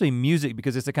 especially music,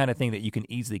 because it's the kind of thing that you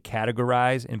can easily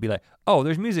categorize and be like, oh,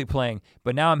 there's music playing,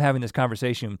 but now I'm having this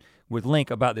conversation with Link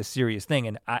about this serious thing,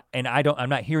 and I'm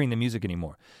not hearing the music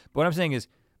anymore. But what I'm saying is,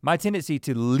 my tendency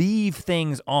to leave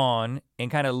things on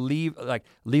and kind of leave a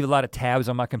lot of tabs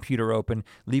on my computer open,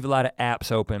 leave a lot of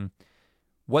apps open,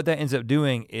 what that ends up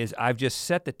doing is I've just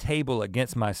set the table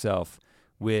against myself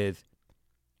with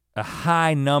a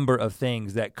high number of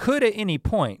things that could at any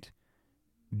point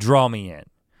draw me in.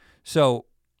 So,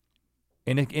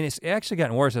 and it's actually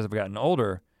gotten worse as I've gotten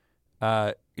older.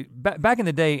 Back in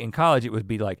the day in college, it would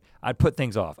be like, I'd put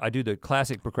things off. I do the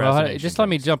classic procrastination. Well, just let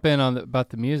me jump in on about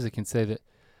the music and say that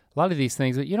a lot of these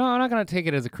things, I'm not gonna take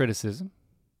it as a criticism.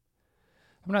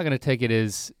 I'm not gonna take it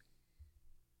as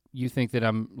you think that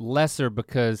I'm lesser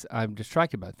because I'm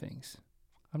distracted by things.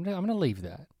 I'm gonna leave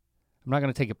that. I'm not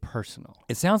gonna take it personal.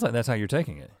 It sounds like that's how you're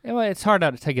taking it. Yeah, well, it's hard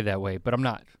not to take it that way, but I'm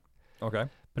not. Okay.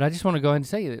 But I just wanna go ahead and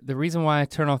say that the reason why I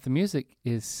turn off the music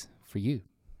is for you.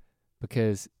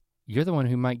 Because you're the one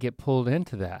who might get pulled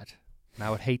into that. And I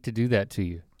would hate to do that to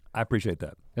you. I appreciate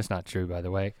that. That's not true, by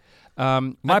the way.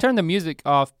 I turn the music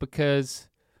off because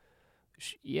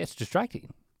it's distracting.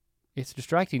 It's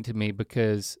distracting to me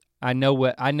because I know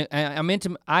what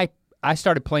I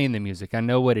started playing the music. I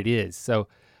know what it is, so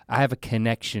I have a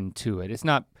connection to it. It's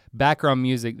not background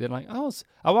music that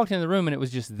I walked in the room and it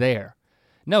was just there.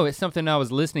 No, it's something I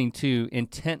was listening to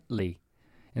intently,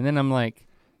 and then I'm like,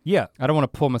 yeah, I don't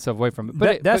want to pull myself away from it.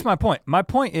 But that's my point. My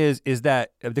point is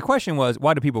that the question was,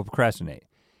 why do people procrastinate?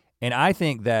 And I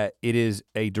think that it is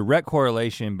a direct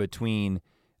correlation between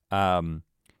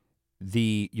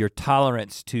your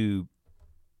tolerance to.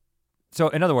 So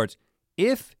in other words,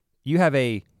 if you have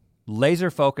a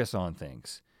laser focus on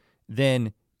things,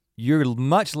 then you're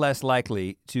much less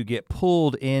likely to get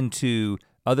pulled into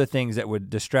other things that would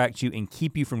distract you and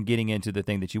keep you from getting into the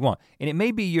thing that you want. And it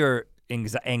may be your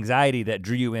anxiety that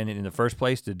drew you in the first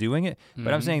place to doing it,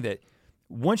 but I'm saying that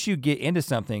once you get into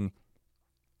something,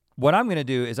 what I'm gonna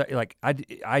do is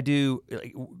I do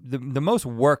the most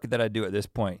work that I do at this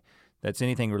point that's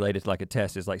anything related to like a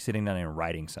test is like sitting down and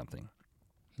writing something.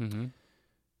 Mm-hmm.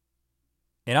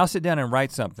 And I'll sit down and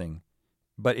write something,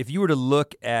 but if you were to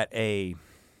look at a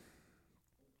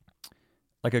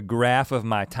graph of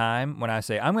my time, when I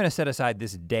say I'm gonna set aside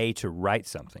this day to write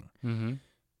something,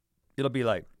 it'll be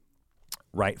like,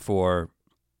 write for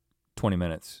 20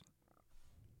 minutes,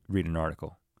 read an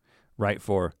article, write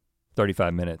for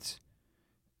 35 minutes,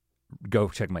 go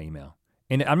check my email.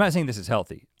 And I'm not saying this is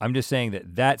healthy. I'm just saying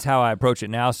that that's how I approach it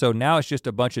now. So now it's just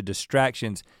a bunch of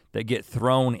distractions that get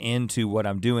thrown into what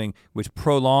I'm doing, which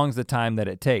prolongs the time that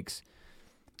it takes.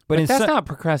 But that's not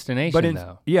procrastination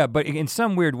though. Yeah, but in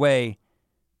some weird way,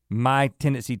 my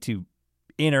tendency to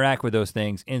interact with those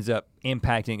things ends up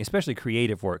impacting, especially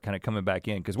creative work, kind of coming back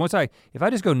in. Because if I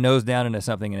just go nose down into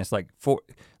something and it's like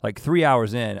 3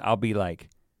 hours in, I'll be like,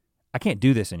 I can't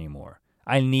do this anymore.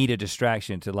 I need a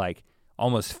distraction to like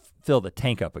almost fill the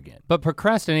tank up again. But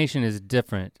procrastination is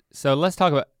different. So let's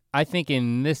talk about, I think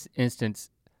in this instance,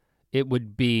 it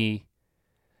would be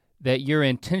that you're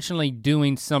intentionally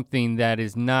doing something that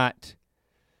is not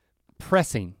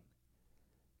pressing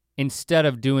instead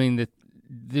of doing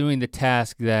the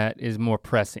task that is more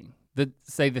pressing.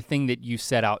 Say the thing that you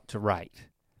set out to write.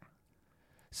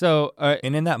 So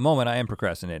and in that moment I am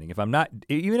procrastinating. If I'm not,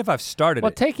 even if I've started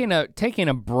it. Taking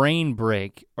a brain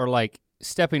break or like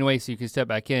stepping away so you can step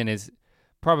back in is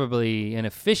probably an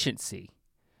efficiency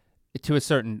to a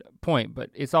certain point, but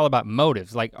it's all about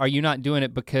motives. Like, are you not doing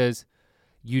it because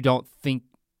you don't think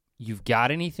you've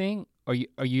got anything? Are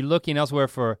you looking elsewhere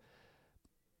for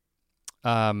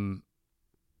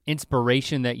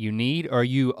inspiration that you need? Or are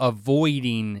you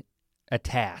avoiding a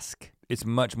task? It's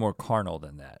much more carnal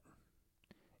than that.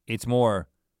 It's more,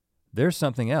 there's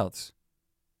something else.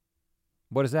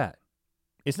 What is that?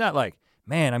 It's not like,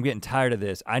 man, I'm getting tired of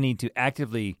this. I need to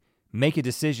actively make a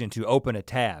decision to open a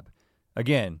tab.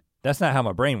 Again, that's not how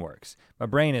my brain works. My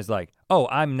brain is like, oh,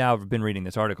 I'm now been reading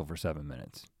this article for 7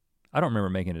 minutes. I don't remember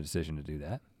making a decision to do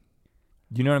that.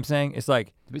 You know what I'm saying? It's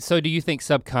like. So do you think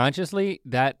subconsciously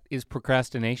that is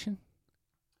procrastination?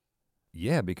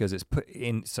 Yeah, because it's put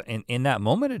in that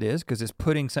moment it is, because it's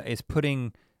putting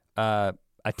a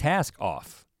task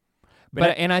off.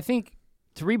 And I think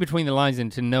to read between the lines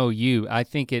and to know you, I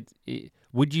think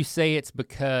would you say it's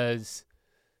because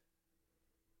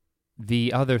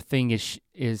the other thing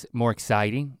is more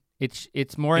exciting?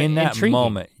 It's more in that intriguing.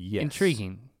 moment, yes.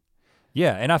 Intriguing.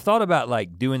 Yeah, and I've thought about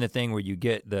like doing the thing where you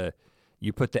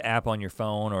put the app on your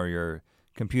phone or your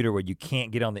computer where you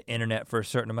can't get on the internet for a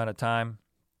certain amount of time.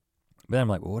 But then I'm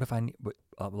like, well, what if but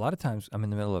a lot of times I'm in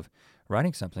the middle of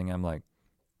writing something, I'm like,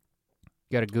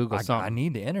 you gotta Google something. I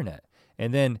need the internet.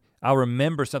 And then I'll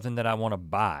remember something that I wanna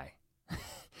buy.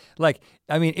 Like,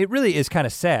 I mean, it really is kind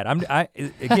of sad.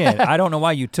 Again, I don't know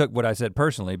why you took what I said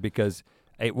personally, because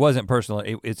it wasn't personal.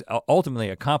 It's ultimately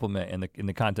a compliment in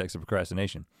the context of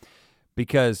procrastination.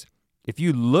 Because if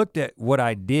you looked at what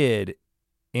I did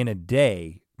in a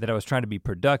day that I was trying to be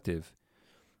productive,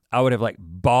 I would have like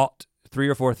bought 3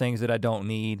 or 4 things that I don't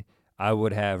need. I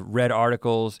would have read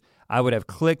articles. I would have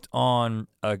clicked on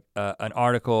an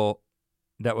article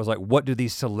that was like, what do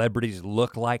these celebrities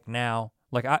look like now?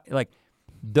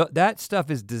 That stuff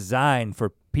is designed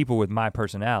for people with my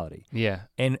personality. Yeah.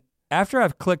 And after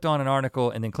I've clicked on an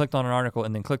article and then clicked on an article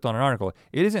and then clicked on an article,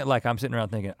 it isn't like I'm sitting around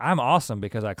thinking, I'm awesome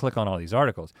because I click on all these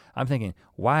articles. I'm thinking,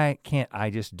 why can't I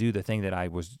just do the thing that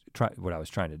what I was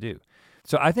trying to do?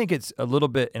 So I think it's a little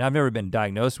bit, and I've never been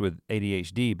diagnosed with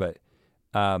ADHD, but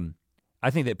I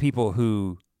think that people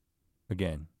who,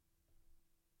 again,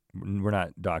 we're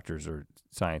not doctors or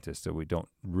scientists, so we don't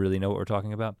really know what we're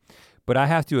talking about. But I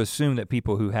have to assume that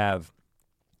people who have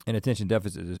an attention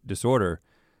deficit disorder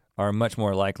are much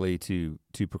more likely to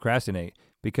procrastinate,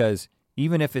 because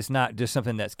even if it's not just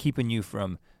something that's keeping you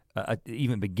from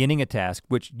even beginning a task,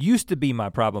 which used to be my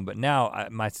problem, but now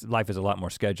my life is a lot more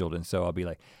scheduled, and so I'll be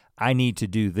like, I need to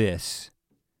do this.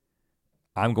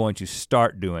 I'm going to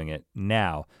start doing it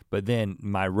now, but then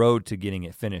my road to getting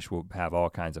it finished will have all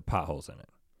kinds of potholes in it.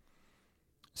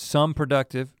 Some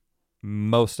productive,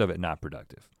 most of it not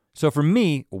productive. So for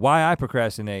me, why I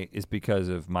procrastinate is because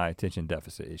of my attention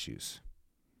deficit issues.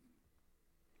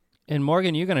 And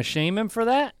Morgan, you gonna shame him for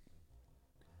that?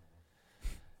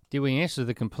 Did we answer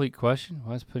the complete question?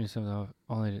 Why is putting something off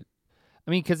only to,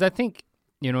 I mean, because I think,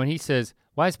 when he says,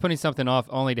 why is putting something off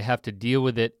only to have to deal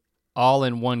with it all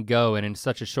in one go and in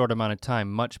such a short amount of time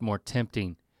much more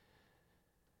tempting?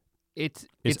 It's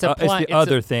the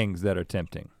other things that are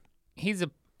tempting. He's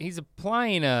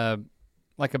applying a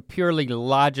purely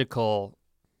logical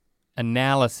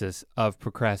analysis of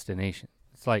procrastination.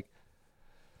 It's like,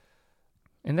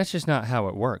 and that's just not how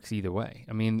it works either way.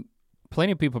 I mean,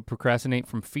 plenty of people procrastinate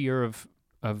from fear of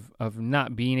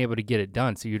not being able to get it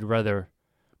done. So you'd rather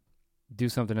do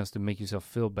something else to make yourself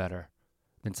feel better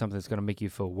than something that's gonna make you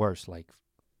feel worse, like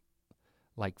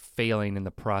failing in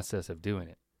the process of doing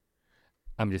it.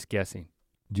 I'm just guessing.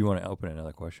 Do you want to open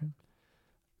another question?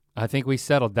 I think we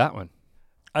settled that one.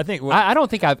 I think I don't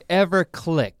think I've ever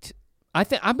clicked.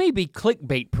 I may be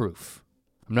clickbait proof.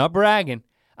 I'm not bragging.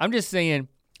 I'm just saying,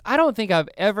 I don't think I've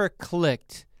ever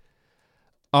clicked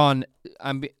on,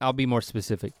 I'll be more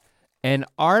specific, an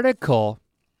article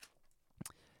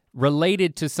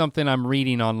related to something I'm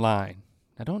reading online.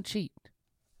 Now don't cheat.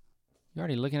 You're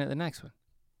already looking at the next one.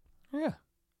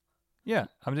 Yeah,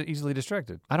 I'm just easily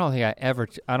distracted. I don't think I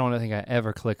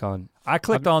ever click on. I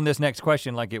clicked on this next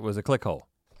question like it was a click hole.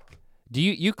 Do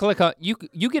you click on, you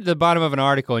get to the bottom of an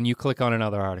article and you click on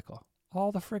another article?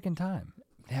 All the freaking time.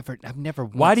 I've never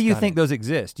once Why do you done think it. those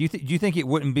exist? Do you think it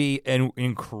wouldn't be an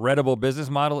incredible business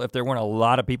model if there weren't a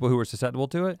lot of people who were susceptible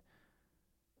to it?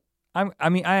 I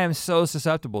am so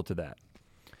susceptible to that.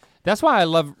 That's why I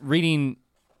love reading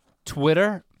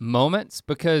Twitter moments,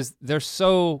 because they're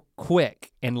so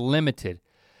quick and limited.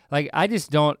 Like, I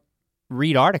just don't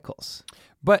read articles.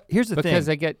 But here's the thing. Because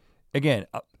I get, again,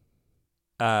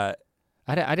 I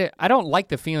don't like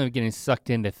the feeling of getting sucked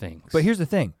into things. But here's the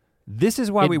thing. This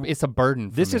is why it's a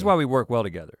burden for This me. is why we work well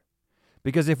together.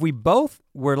 Because if we both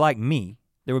were like me,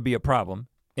 there would be a problem.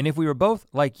 And if we were both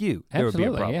like you, there would be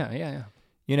a problem. Yeah.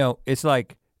 It's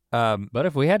like But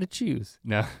if we had to choose,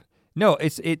 no. No,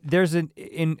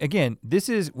 again,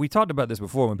 we talked about this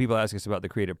before when people ask us about the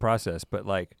creative process, but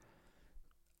like,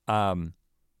 and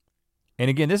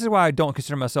again, this is why I don't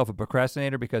consider myself a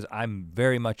procrastinator, because I'm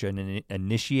very much an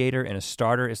initiator and a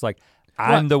starter. It's like,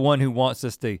 I'm the one who wants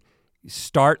us to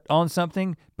start on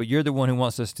something, but you're the one who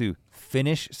wants us to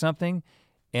finish something.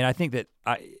 And I think that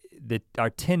our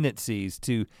tendencies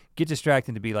to get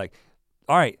distracted, to be like,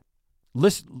 all right,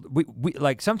 listen, we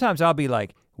like, sometimes I'll be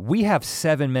like, we have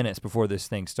 7 minutes before this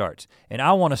thing starts, and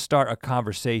I want to start a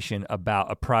conversation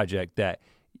about a project that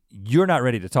you're not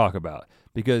ready to talk about,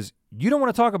 because you don't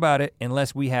want to talk about it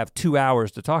unless we have 2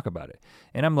 hours to talk about it.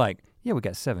 And I'm like, yeah, we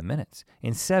got 7 minutes.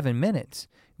 In 7 minutes,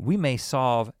 we may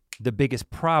solve the biggest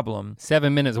problem.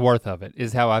 7 minutes worth of it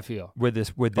is how I feel. With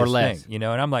this or less. thing,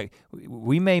 and I'm like,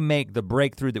 we may make the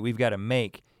breakthrough that we've got to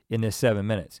make in this 7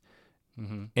 minutes.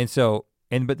 Mm-hmm. And so,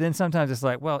 but then sometimes it's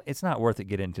like, well, it's not worth it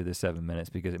get into the 7 minutes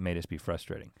because it may just be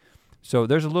frustrating. So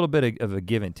there's a little bit of a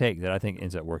give and take that I think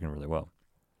ends up working really well.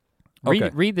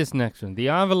 Okay. Read this next one. The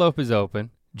envelope is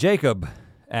open. Jacob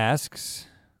asks,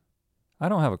 I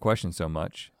don't have a question so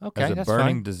much Okay, as a that's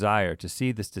burning fine. desire to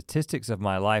see the statistics of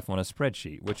my life on a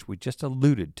spreadsheet, which we just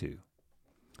alluded to.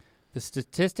 The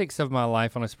statistics of my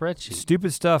life on a spreadsheet.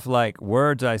 Stupid stuff like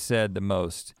words I said the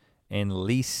most and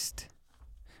least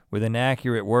with an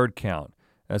accurate word count,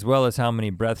 as well as how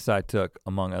many breaths I took,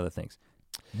 among other things.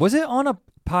 Was it on a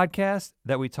podcast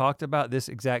that we talked about this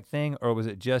exact thing, or was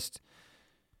it just,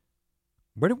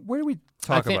 where did we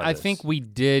talk about this? I think we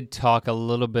did talk a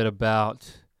little bit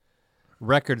about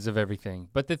records of everything,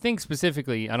 but the thing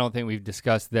specifically I don't think we've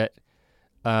discussed that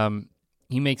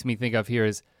he makes me think of here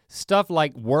is stuff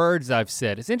like words I've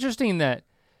said. It's interesting that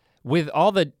with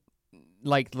all the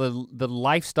the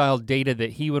lifestyle data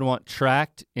that he would want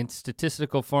tracked in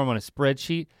statistical form on a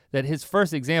spreadsheet, that his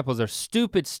first examples are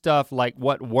stupid stuff like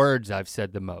what words I've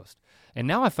said the most. And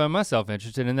now I find myself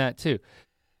interested in that too.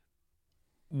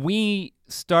 We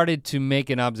started to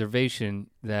make an observation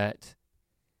that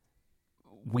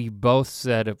we both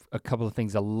said a couple of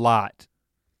things a lot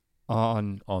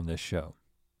on this show.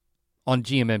 On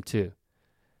GMM2.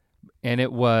 And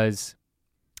it was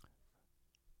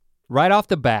right off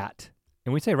the bat.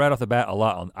 And we say right off the bat a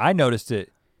lot. I noticed it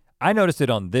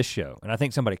on this show, and I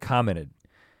think somebody commented.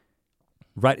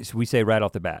 Right, we say right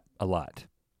off the bat a lot.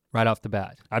 Right off the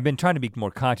bat. I've been trying to be more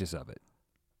conscious of it.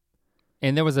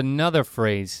 And there was another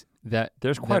phrase that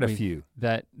there's quite a few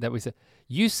that we said.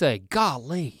 You say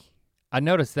golly. I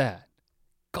noticed that.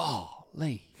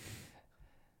 Golly.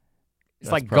 It's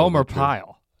That's like Gomer true.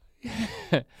 Pyle.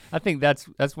 I think that's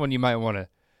one you might want to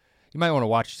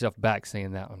watch yourself back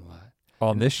saying that one a lot.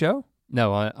 On this show?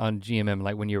 No, on GMM,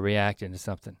 like when you're reacting to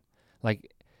something.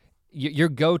 Like your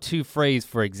go-to phrase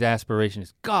for exasperation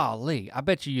is golly. I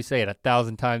bet you say it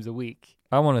 1,000 times a week.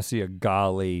 I want to see a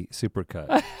golly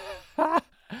supercut.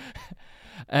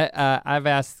 I've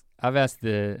asked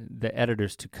the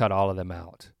editors to cut all of them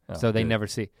out, so they never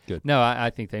see. Good. No, I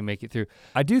think they make it through.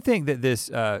 I do think that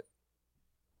this,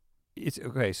 it's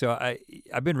okay. So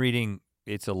I've been reading.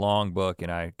 It's a long book,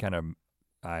 and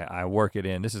I work it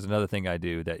in. This is another thing I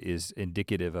do that is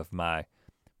indicative of my.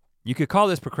 You could call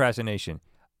this procrastination.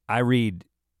 I read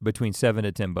between 7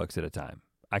 to 10 books at a time.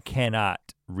 I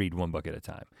cannot read one book at a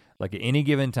time. Like at any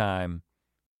given time,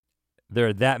 there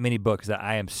are that many books that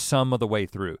I am some of the way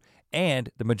through. And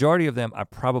the majority of them I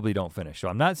probably don't finish. So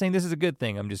I'm not saying this is a good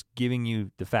thing. I'm just giving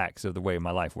you the facts of the way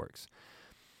my life works.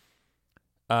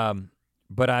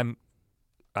 But I'm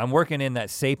working in that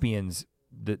Sapiens,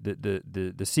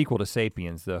 the sequel to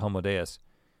Sapiens, the Homo Deus.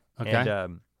 Okay.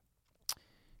 And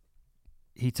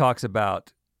he talks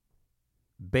about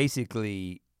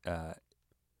basically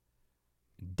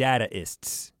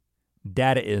dataists.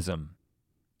 Dataism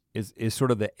is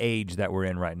sort of the age that we're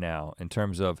in right now in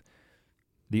terms of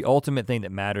the ultimate thing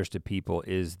that matters to people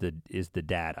is the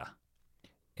data.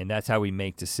 And that's how we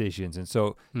make decisions. And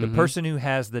so the person who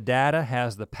has the data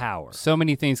has the power. So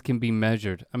many things can be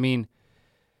measured. I mean,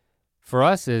 for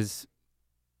us as,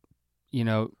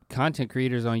 content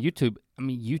creators on YouTube, I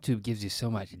mean, YouTube gives you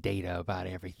so much data about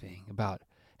everything, about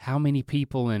how many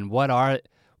people and what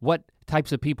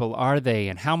types of people are they,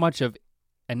 and how much of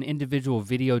an individual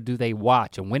video do they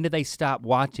watch, and when do they stop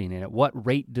watching, and at what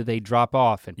rate do they drop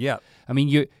off? And yeah, I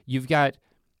mean, you've got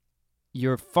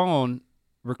your phone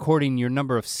recording your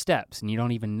number of steps, and you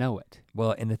don't even know it.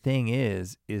 Well, and the thing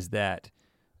is that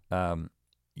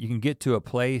you can get to a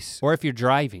place, or if you're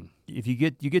driving, if you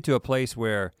get to a place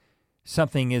where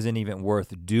something isn't even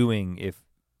worth doing if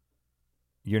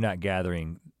you're not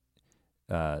gathering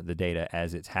the data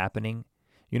as it's happening.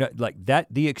 Like that,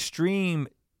 the extreme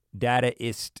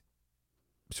dataist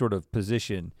sort of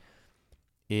position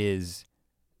is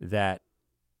that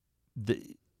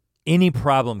any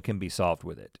problem can be solved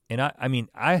with it. And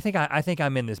I think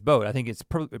I'm in this boat. I think it's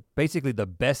basically the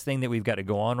best thing that we've got to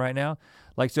go on right now.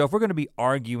 Like, so if we're going to be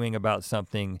arguing about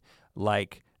something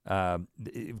like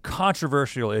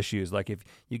controversial issues, like if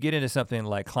you get into something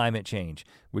like climate change,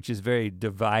 which is very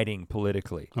dividing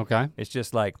politically. Okay. It's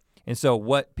just like, and so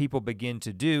what people begin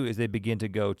to do is they begin to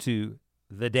go to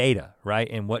the data, right?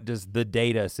 And what does the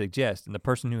data suggest? And the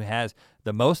person who has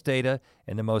the most data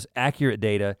and the most accurate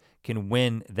data can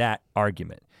win that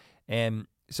argument. And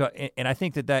so, and I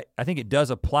think I think it does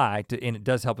apply to, and it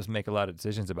does help us make a lot of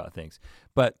decisions about things.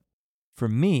 But for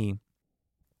me,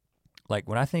 like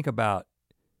when I think about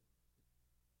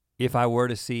if I were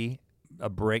to see a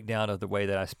breakdown of the way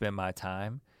that I spend my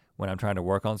time when I'm trying to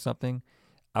work on something,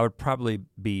 I would probably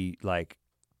be like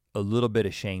a little bit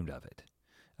ashamed of it.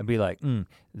 I'd be like,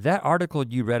 that article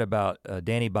you read about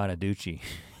Danny Bonaducci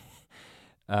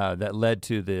that led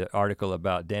to the article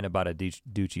about Danny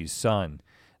Bonaducci's son,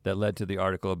 that led to the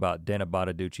article about Danny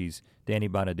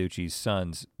Bonaducci's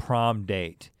son's prom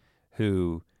date,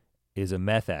 who is a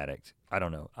meth addict. I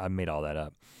don't know. I made all that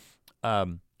up.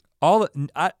 You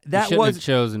shouldn't have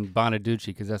chosen Bonaducci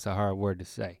because that's a hard word to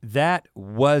say. That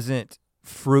wasn't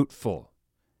fruitful.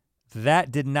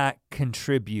 That did not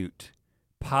contribute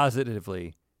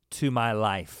positively to my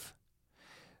life.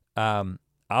 I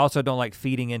also don't like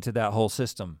feeding into that whole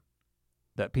system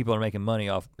that people are making money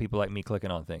off people like me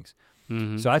clicking on things.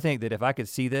 Mm-hmm. So I think that if I could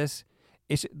see this,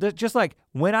 it's just like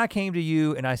when I came to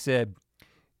you and I said,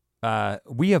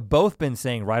 we have both been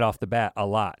saying right off the bat a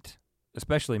lot,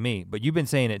 especially me, but you've been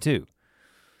saying it too.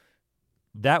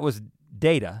 That was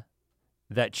data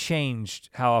that changed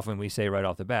how often we say right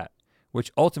off the bat,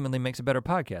 which ultimately makes a better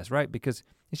podcast, right? Because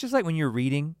it's just like when you're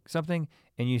reading something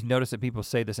and you notice that people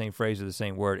say the same phrase or the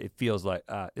same word, it feels like,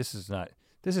 this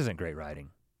isn't great writing.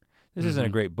 This isn't a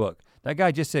great book. That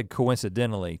guy just said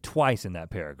coincidentally twice in that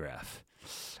paragraph.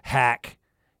 Hack,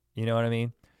 you know what I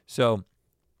mean? So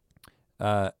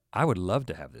I would love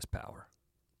to have this power.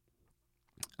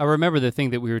 I remember the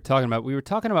thing that we were talking about. We were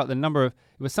talking about the number of,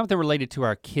 it was something related to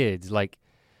our kids, like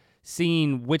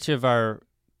seeing which of our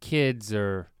kids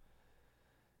are,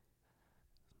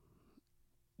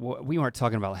 we weren't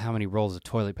talking about how many rolls of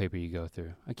toilet paper you go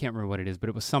through. I can't remember what it is, but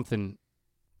it was something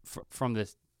from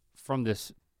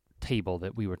this table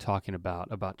that we were talking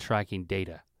about tracking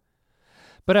data.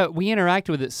 But we interact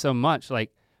with it so much,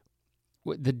 like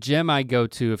the gym I go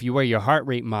to, if you wear your heart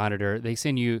rate monitor, they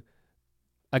send you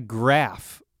a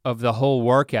graph of the whole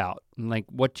workout and like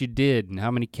what you did and how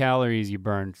many calories you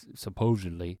burned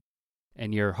supposedly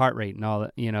and your heart rate and all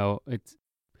that, it's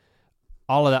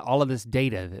all of this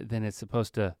data, then it's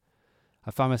supposed to,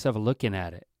 I find myself looking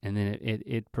at it and then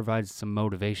it provides some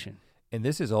motivation. And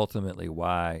this is ultimately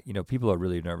why, people are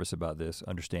really nervous about this,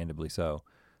 understandably so,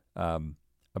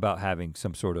 about having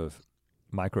some sort of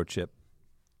microchip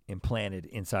implanted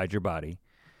inside your body.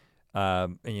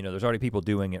 And there's already people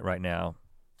doing it right now.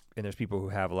 And there's people who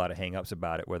have a lot of hang-ups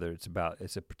about it, whether it's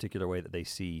a particular way that they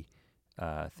see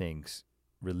things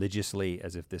religiously,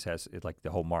 as if this has like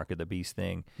the whole mark of the beast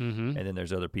thing. Mm-hmm. And then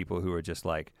there's other people who are just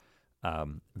like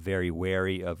very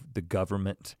wary of the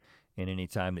government and any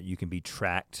time that you can be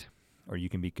tracked or you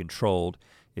can be controlled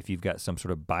if you've got some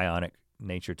sort of bionic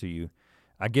nature to you.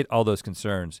 I get all those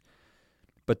concerns.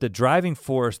 But the driving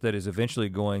force that is eventually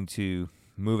going to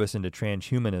move us into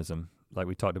transhumanism, like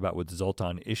we talked about with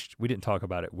Zoltan we didn't talk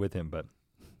about it with him, but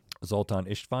Zoltan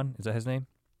Istvan, is that his name?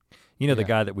 The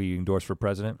guy that we endorsed for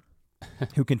president,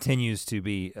 who continues to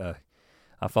be,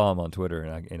 I follow him on Twitter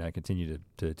and I continue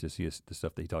to see the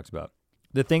stuff that he talks about.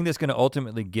 The thing that's gonna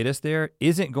ultimately get us there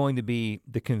isn't going to be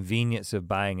the convenience of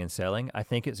buying and selling. I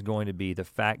think it's going to be the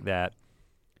fact that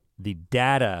the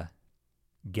data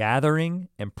gathering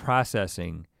and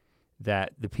processing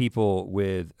that the people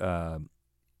with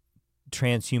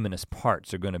transhumanist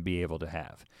parts are going to be able to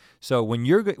have. So when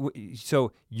you're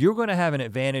going to have an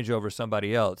advantage over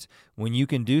somebody else when you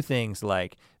can do things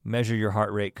like measure your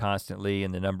heart rate constantly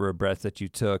and the number of breaths that you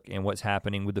took and what's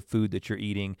happening with the food that you're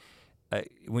eating.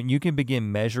 When you can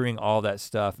begin measuring all that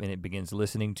stuff and it begins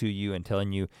listening to you and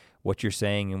telling you what you're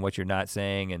saying and what you're not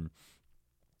saying, and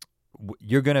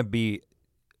you're going to be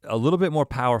a little bit more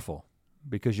powerful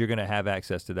because you're going to have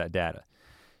access to that data.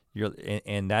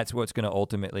 And that's what's going to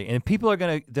ultimately, and people are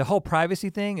going to, the whole privacy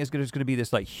thing is going to be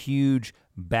this like huge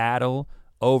battle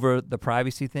over the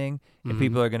privacy thing, and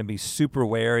people are going to be super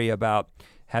wary about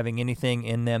having anything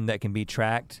in them that can be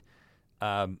tracked.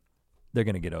 They're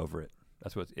going to get over it.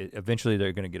 That's eventually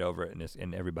they're going to get over it,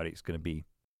 and everybody's going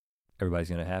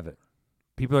to have it.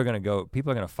 People are going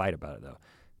to fight about it though.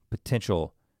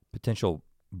 Potential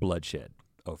bloodshed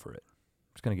over it.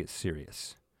 It's going to get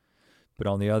serious. But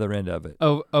on the other end of it,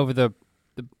 over the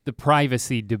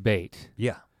privacy debate.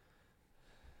 Yeah.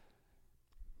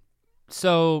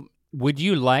 So would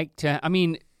you like to? I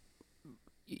mean,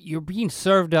 you're being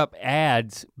served up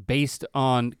ads based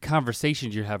on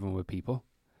conversations you're having with people.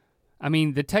 I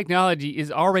mean, the technology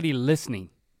is already listening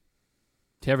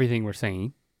to everything we're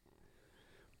saying.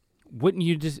 Wouldn't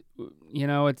you just,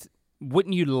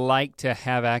 wouldn't you like to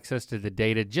have access to the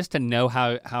data just to know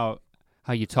how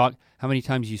you talk, how many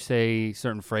times you say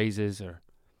certain phrases? Or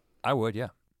I would, yeah.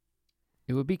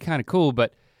 It would be kind of cool,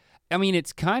 but I mean,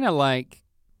 it's kind of like,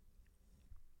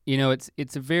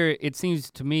 it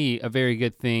seems to me a very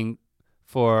good thing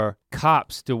for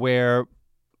cops to wear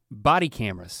body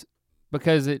cameras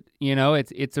because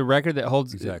it's a record that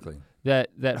holds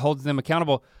that holds them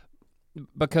accountable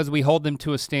because we hold them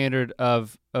to a standard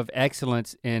of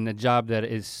excellence in a job that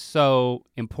is so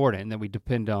important and that we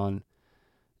depend on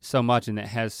so much and that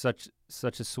has such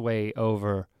a sway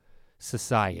over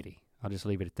society. I'll just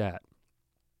leave it at that.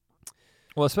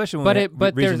 Well, especially when we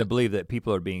have reason to believe that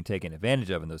people are being taken advantage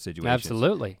of in those situations.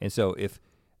 Absolutely. And so if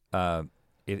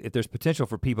there's potential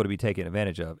for people to be taken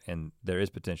advantage of, and there is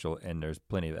potential, and there's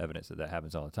plenty of evidence that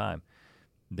happens all the time,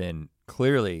 then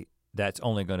clearly that's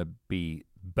only going to be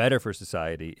better for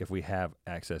society if we have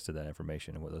access to that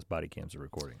information and what those body cams are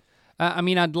recording. I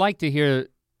mean, I'd like to hear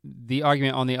the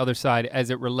argument on the other side as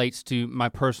it relates to my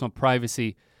personal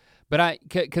privacy, but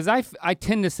because I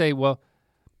tend to say, well,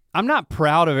 I'm not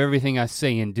proud of everything I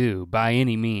say and do by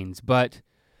any means, but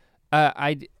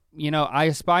I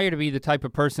aspire to be the type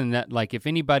of person that, like, if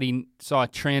anybody saw a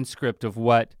transcript of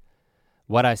what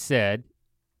I said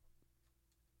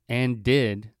and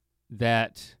did,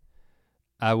 that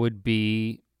I'd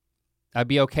be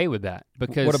okay with that.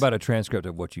 Because what about a transcript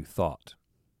of what you thought?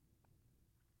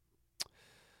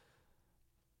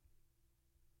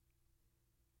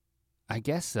 I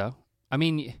guess so. I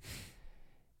mean,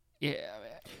 yeah.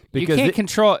 Because you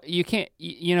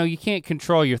can't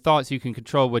control your thoughts, you can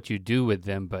control what you do with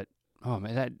them, but oh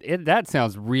man, that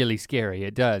sounds really scary.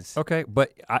 It does. Okay,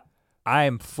 but I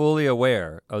am fully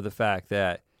aware of the fact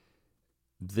that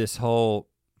this whole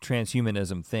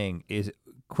transhumanism thing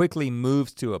quickly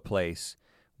moves to a place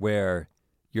where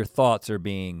your thoughts are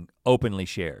being openly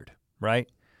shared,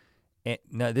 right? And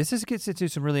now this gets into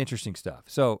some really interesting stuff.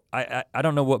 So I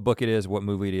don't know what book it is, what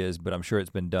movie it is, but I'm sure it's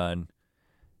been done.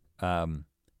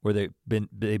 Where they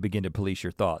begin to police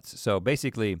your thoughts. So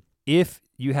basically, if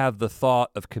you have the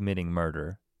thought of committing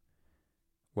murder,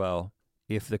 well,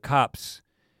 if the cops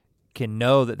can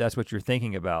know that that's what you're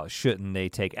thinking about, shouldn't they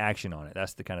take action on it?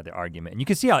 That's the kind of the argument. And you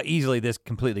can see how easily this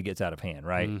completely gets out of hand,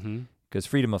 right? Because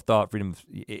freedom of thought,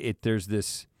 there's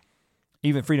this,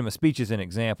 even freedom of speech is an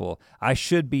example. I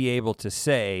should be able to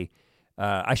say,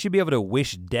 I should be able to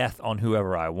wish death on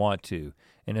whoever I want to.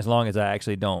 And as long as I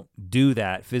actually don't do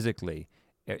that physically,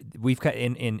 we've got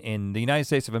in the United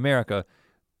States of America,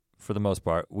 for the most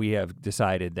part, we have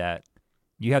decided that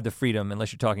you have the freedom,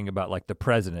 unless you're talking about like the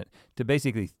president, to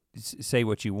basically say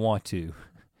what you want to,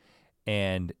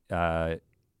 and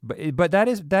but that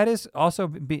is also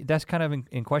that's kind of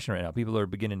in question right now. People are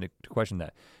beginning to question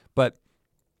that, but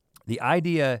the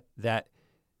idea that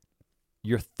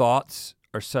your thoughts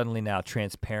are suddenly now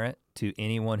transparent to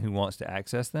anyone who wants to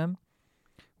access them,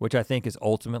 which I think is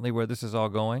ultimately where this is all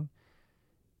going,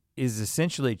 is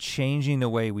essentially changing the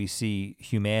way we see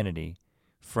humanity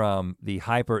from the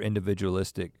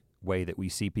hyper-individualistic way that we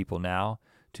see people now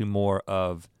to more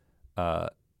of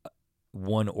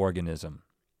one organism.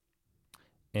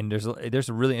 And there's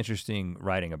a really interesting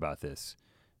writing about this.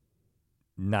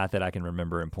 Not that I can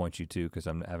remember and point you to because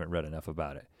I haven't read enough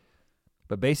about it.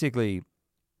 But basically,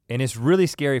 and it's really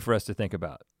scary for us to think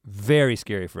about, very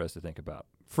scary for us to think about,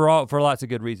 for lots of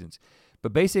good reasons.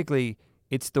 But basically,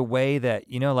 it's the way that,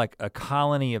 like a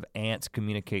colony of ants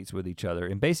communicates with each other.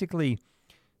 And basically,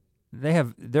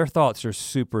 their thoughts are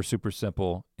super, super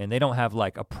simple, and they don't have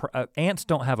like ants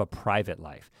don't have a private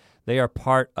life. They are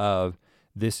part of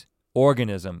this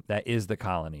organism that is the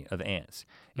colony of ants,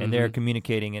 and they're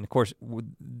communicating. And of course,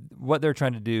 what they're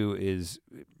trying to do is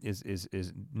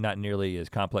not nearly as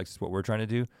complex as what we're trying to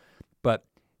do, but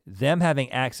them having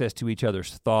access to each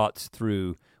other's thoughts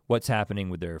through what's happening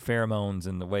with their pheromones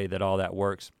and the way that all that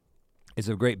works is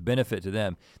of great benefit to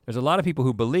them. There's a lot of people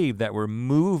who believe that we're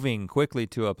moving quickly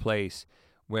to a place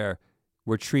where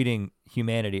we're treating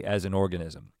humanity as an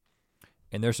organism.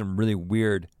 And there's some really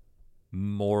weird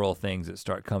moral things that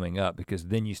start coming up, because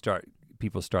then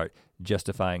people start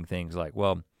justifying things like,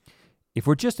 well, if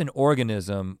we're just an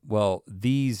organism, well,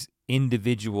 these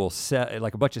individual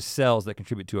like a bunch of cells that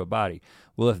contribute to a body.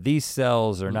 Well, if these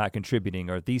cells are not contributing,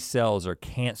 or if these cells are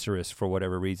cancerous for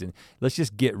whatever reason, let's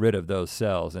just get rid of those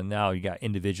cells. And now you got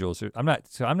individuals. I'm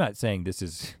not saying this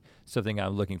is something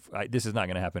I'm looking for. This is not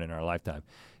going to happen in our lifetime.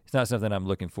 It's not something I'm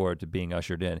looking forward to being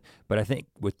ushered in. But I think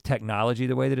with technology,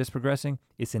 the way that it's progressing,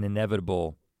 it's an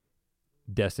inevitable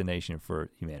destination for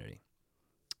humanity.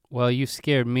 Well, you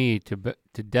scared me to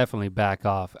definitely back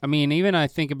off. I mean, even I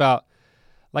think about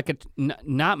like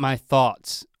not my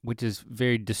thoughts, which is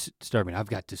very disturbing. I've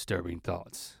got disturbing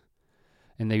thoughts,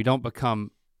 and they don't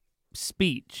become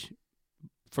speech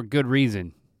for good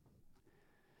reason.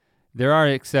 There are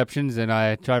exceptions, and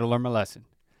I try to learn my lesson.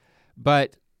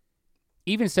 But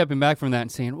even stepping back from that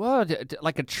and saying, well,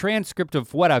 like a transcript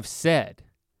of what I've said,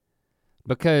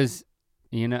 because,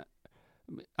 you know,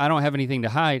 I don't have anything to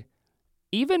hide.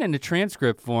 Even in the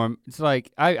transcript form, it's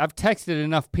like I've texted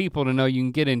enough people to know you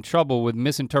can get in trouble with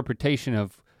misinterpretation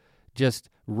of just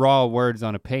raw words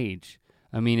on a page.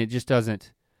 I mean, it just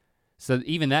doesn't, so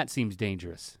even that seems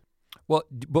dangerous. Well,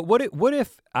 but what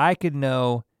if I could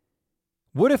know,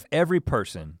 what if every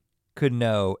person could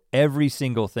know every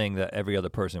single thing that every other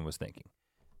person was thinking?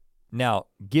 Now,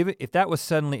 if that was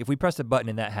suddenly, if we pressed a button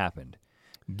and that happened,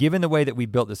 given the way that we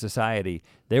built the society,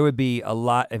 there would be a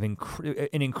lot of an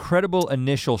incredible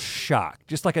initial shock,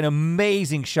 just like an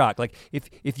amazing shock. Like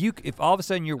if all of a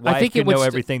sudden your wife could know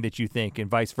everything that you think and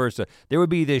vice versa, there would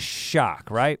be this shock,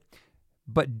 right?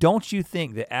 But don't you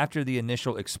think that after the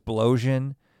initial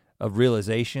explosion of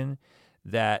realization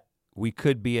that we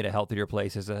could be at a healthier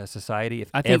place as a society if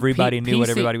everybody knew what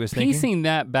everybody was thinking? Piecing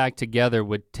that back together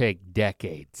would take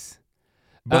decades.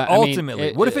 But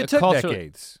ultimately, what if it took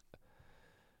decades?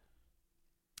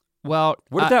 Well,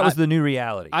 what if that was the new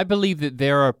reality? I believe that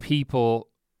there are people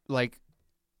like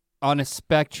on a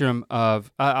spectrum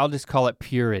of, I'll just call it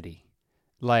purity.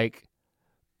 Like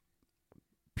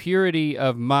purity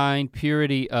of mind,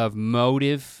 purity of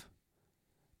motive.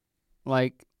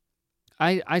 Like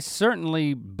I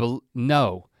certainly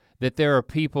know that there are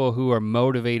people who are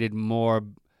motivated more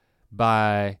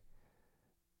by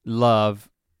love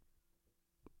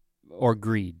or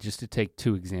greed, just to take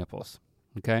two examples,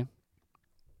 okay?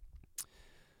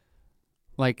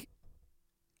 Like,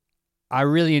 I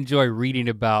really enjoy reading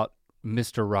about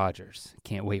Mr. Rogers.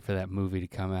 Can't wait for that movie to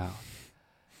come out.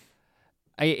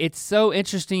 It's so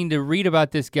interesting to read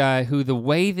about this guy who the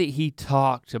way that he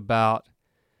talked about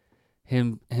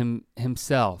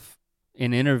himself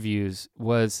in interviews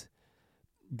was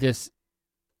this,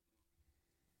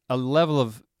 a level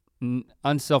of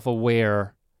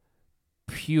unself-aware,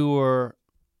 pure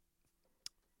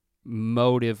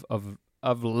motive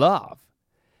of love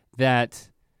that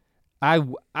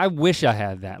I wish I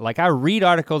had that. Like I read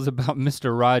articles about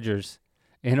Mr. Rogers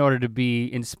in order to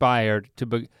be inspired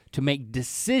to make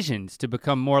decisions to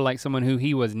become more like someone who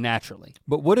he was naturally.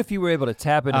 But what if you were able to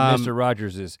tap into Mr.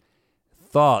 Rogers's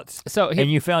thoughts and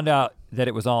you found out that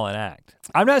it was all an act?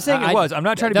 I'm not saying it was. I'm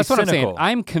not trying to be cynical. That's what I'm saying.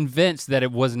 I'm convinced that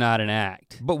it was not an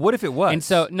act. But what if it was? And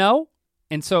so no.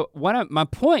 And so my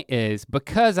point is,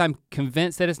 because I'm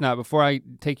convinced that it's not, before I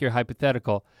take your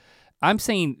hypothetical, I'm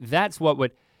saying that's what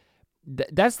would,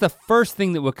 that's the first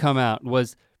thing that would come out,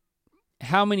 was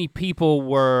how many people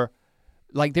were,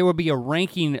 like there would be a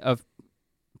ranking of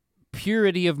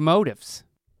purity of motives.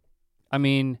 I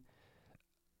mean,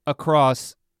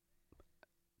 across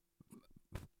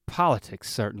politics,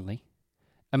 certainly.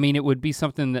 I mean, it would be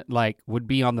something that like would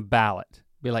be on the ballot.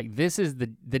 Be like, this is the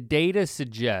data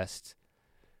suggests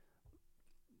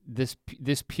this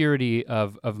purity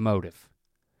of motive.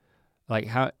 Like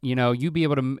how, you know,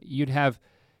 you'd have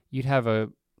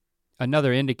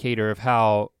another indicator of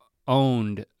how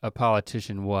owned a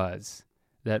politician was,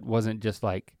 that wasn't just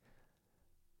like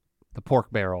the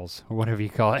pork barrels or whatever you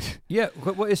call it. Yeah,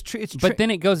 well, it's true. But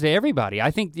then it goes to everybody.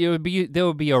 I think there would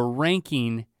be a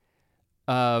ranking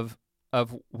of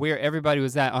where everybody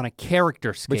was at on a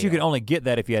character scale. But you could only get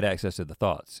that if you had access to the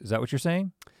thoughts. Is that what you're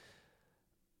saying?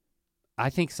 I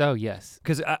think so, yes.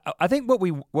 Because I think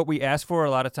what we ask for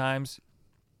a lot of times,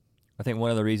 I think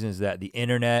one of the reasons that the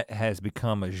internet has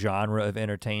become a genre of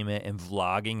entertainment and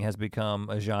vlogging has become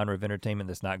a genre of entertainment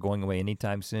that's not going away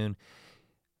anytime soon,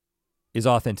 is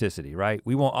authenticity, right?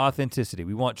 We want authenticity,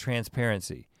 we want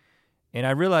transparency. And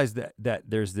I realize that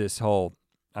there's this whole,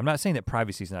 I'm not saying that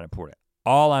privacy is not important.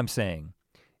 All I'm saying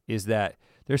is that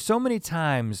there's so many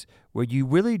times where you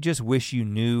really just wish you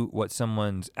knew what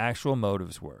someone's actual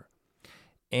motives were.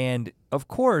 And of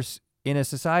course, in a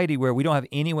society where we don't have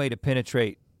any way to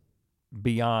penetrate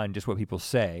beyond just what people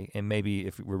say, and maybe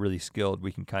if we're really skilled,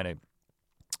 we can kind of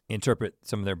interpret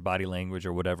some of their body language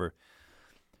or whatever.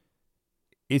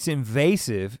 It's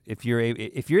invasive if you're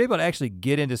able to actually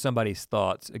get into somebody's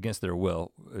thoughts against their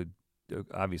will,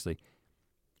 obviously.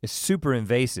 It's super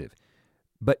invasive.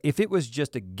 But if it was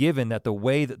just a given that the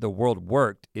way that the world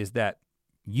worked is that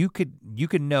you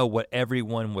could know what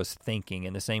everyone was thinking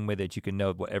in the same way that you can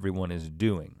know what everyone is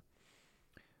doing.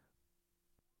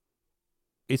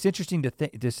 It's interesting to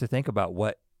think about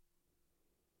what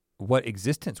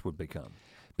existence would become.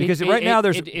 Because right now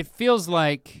it feels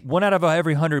like 1 out of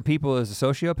every 100 people is a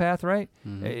sociopath, right?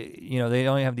 Mm-hmm. You know, they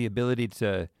don't have the ability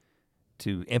to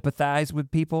empathize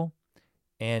with people,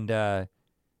 and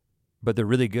but they're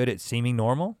really good at seeming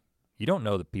normal. You don't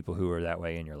know the people who are that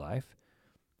way in your life.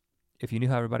 If you knew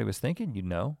how everybody was thinking, you'd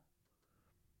know.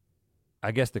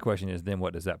 I guess the question is then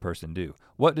what does that person do?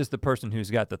 What does the person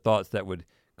who's got the thoughts that would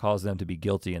cause them to be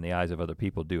guilty in the eyes of other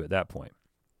people do at that point?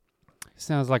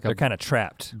 Sounds like they're kind of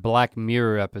trapped. Black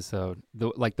Mirror episode,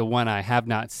 like the one I have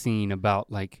not seen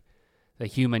about like the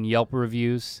human Yelp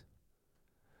reviews,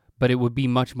 but it would be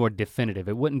much more definitive.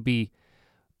 It wouldn't be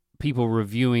people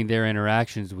reviewing their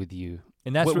interactions with you,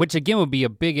 and that's which again would be a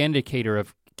big indicator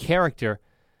of character.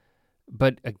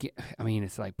 But again, I mean,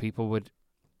 it's like people would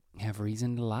have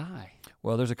reason to lie.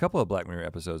 Well, there's a couple of Black Mirror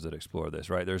episodes that explore this,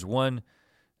 right? There's one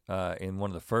in one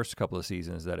of the first couple of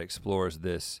seasons that explores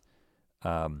this,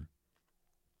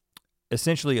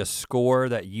 essentially a score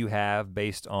that you have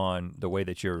based on the way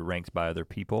that you're ranked by other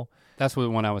people. That's the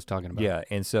one I was talking about. Yeah,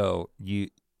 and so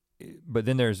but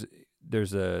then there's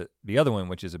the other one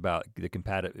which is about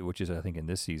which is I think in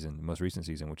this season, the most recent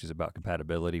season, which is about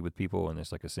compatibility with people, and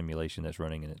it's like a simulation that's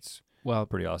running, and it's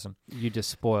pretty awesome. You just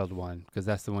spoiled one because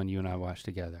that's the one you and I watched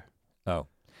together. Oh,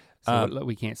 so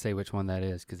we can't say which one that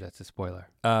is because that's a spoiler.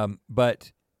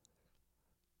 But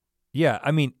yeah,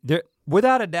 I mean, there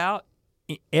without a doubt,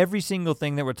 every single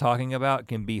thing that we're talking about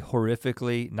can be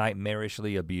horrifically,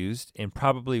 nightmarishly abused, and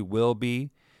probably will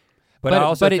be. But I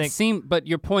also think, but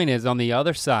your point is on the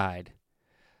other side,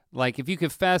 like if you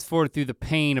could fast forward through the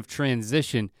pain of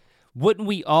transition, wouldn't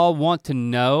we all want to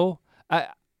know?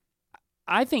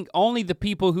 I think only the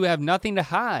people who have nothing to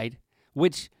hide,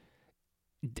 which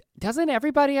doesn't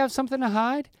everybody have something to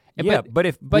hide? Yeah, but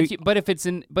if it's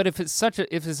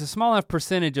a small enough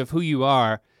percentage of who you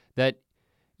are that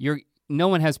no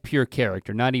one has pure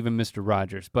character, not even Mr.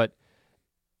 Rogers, but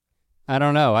I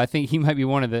don't know. I think he might be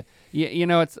one of the,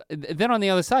 it's, then on the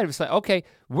other side, it's like, okay,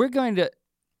 we're going to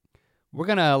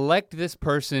elect this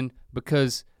person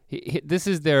because this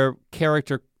is their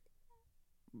character,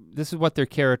 this is what their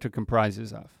character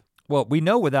comprises of. Well, we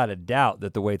know without a doubt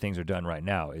that the way things are done right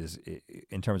now is,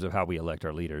 in terms of how we elect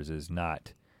our leaders, is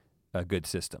not a good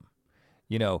system.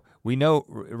 We know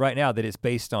right now that it's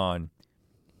based on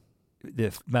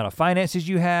the amount of finances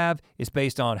you have. It's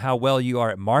based on how well you are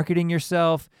at marketing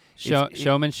yourself.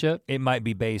 Showmanship. It might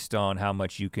be based on how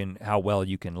well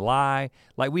you can lie.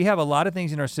 Like we have a lot of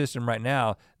things in our system right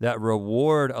now that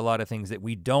reward a lot of things that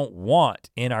we don't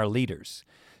want in our leaders.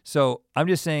 So I'm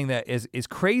just saying that as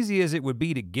crazy as it would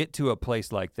be to get to a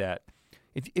place like that,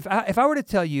 if I were to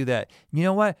tell you that, you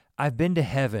know what, I've been to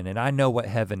heaven and I know what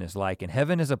heaven is like, and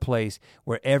heaven is a place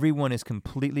where everyone is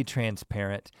completely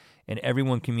transparent and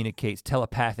everyone communicates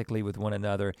telepathically with one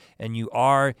another, and you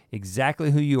are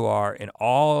exactly who you are in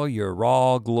all your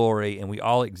raw glory, and we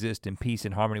all exist in peace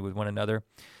and harmony with one another,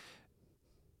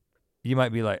 you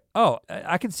might be like, oh,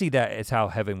 I can see that as how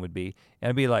heaven would be. And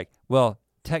I'd be like, well,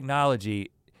 technology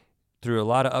through a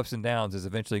lot of ups and downs is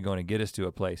eventually going to get us to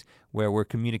a place where we're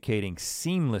communicating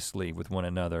seamlessly with one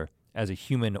another as a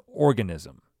human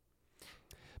organism.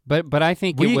 But I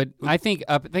think I think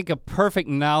a perfect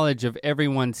knowledge of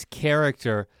everyone's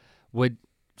character would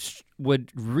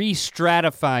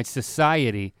re-stratify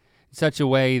society in such a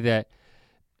way that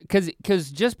because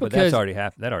but that's already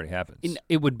happened. That already happens.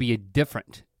 It would be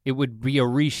it would be a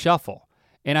reshuffle,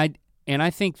 and I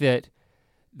think that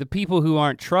the people who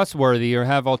aren't trustworthy or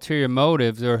have ulterior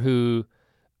motives or who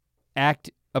act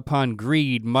upon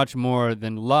greed much more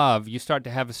than love, you start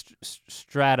to have a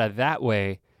strata that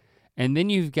way. And then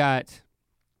you've got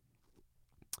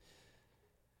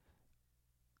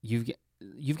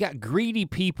greedy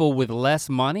people with less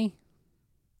money.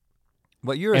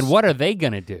 But what are they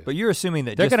gonna do? But you're assuming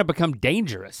that they're gonna become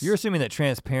dangerous. You're assuming that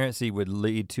transparency would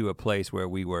lead to a place where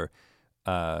we were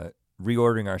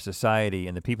reordering our society,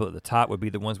 and the people at the top would be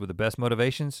the ones with the best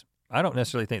motivations. I don't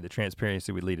necessarily think that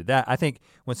transparency would lead to that. I think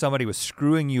when somebody was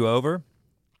screwing you over,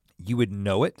 you would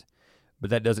know it, but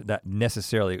that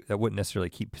wouldn't necessarily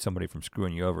keep somebody from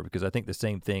screwing you over, because I think the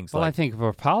same things. Well, I think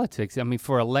for politics, I mean,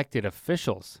 for elected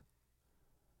officials,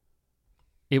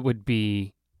 it would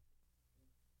be,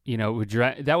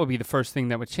 that would be the first thing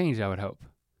that would change, I would hope.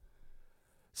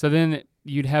 So then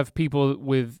you'd have people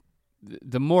with,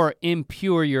 the more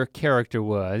impure your character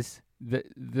was, the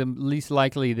least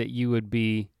likely that you would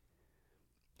be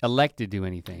elected to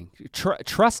anything.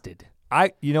 Trusted.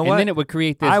 And then it would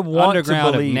create this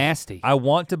underground of nasty. I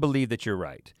want to believe that you're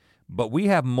right, but we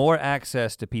have more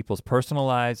access to people's personal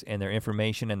lives and their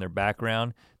information and their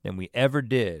background than we ever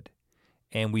did.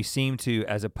 And we seem to,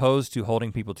 as opposed to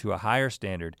holding people to a higher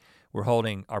standard, we're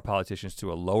holding our politicians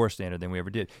to a lower standard than we ever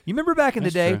did. You remember back in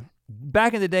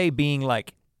the day being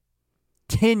like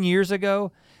 10 years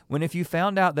ago, when if you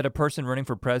found out that a person running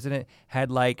for president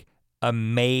had like a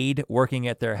maid working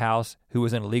at their house who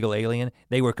was an illegal alien,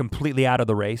 they were completely out of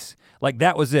the race. Like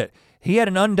that was it. He had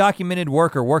an undocumented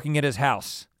worker working at his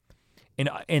house.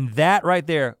 And that right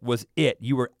there was it.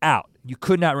 You were out. You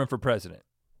could not run for president.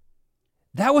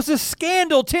 That was a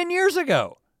scandal 10 years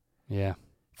ago. Yeah.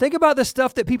 Think about the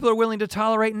stuff that people are willing to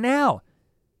tolerate now.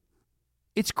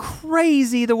 It's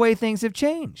crazy the way things have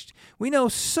changed. We know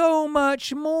so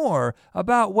much more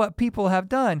about what people have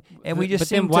done, and we just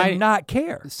seem to not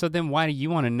care. So then why do you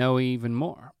want to know even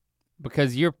more?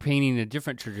 Because you're painting a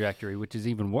different trajectory, which is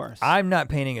even worse. I'm not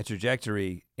painting a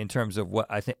trajectory in terms of what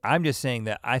I think. I'm just saying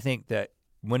that I think that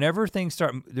whenever things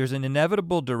start, there's an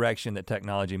inevitable direction that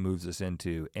technology moves us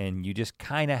into, and you just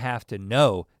kind of have to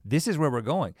know this is where we're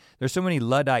going. There's so many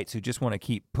Luddites who just want to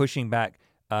keep pushing back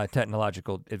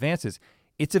technological advances.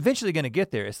 It's eventually gonna get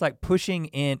there. It's like pushing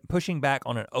back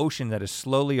on an ocean that is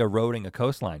slowly eroding a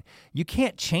coastline. You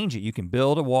can't change it. You can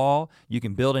build a wall, you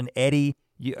can build an eddy,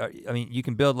 you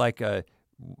can build like a,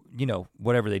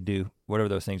 whatever they do, whatever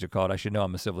those things are called. I should know,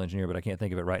 I'm a civil engineer, but I can't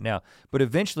think of it right now. But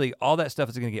eventually all that stuff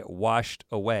is gonna get washed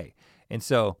away. And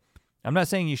so I'm not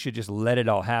saying you should just let it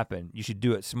all happen. You should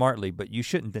do it smartly, but you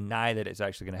shouldn't deny that it's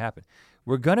actually gonna happen.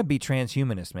 We're gonna be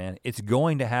transhumanists, man. It's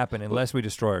going to happen unless we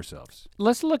destroy ourselves.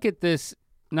 Let's look at this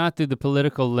not through the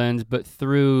political lens, but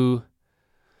through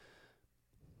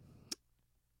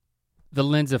the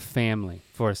lens of family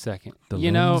for a second. The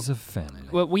lens of family.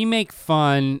 Well, we make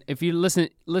fun, if you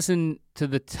listen to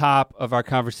the top of our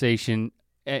conversation,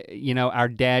 our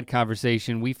dad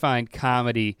conversation, we find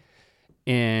comedy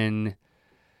in,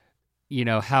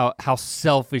 how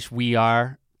selfish we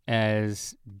are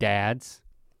as dads.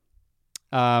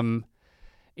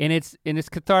 And it's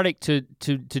cathartic to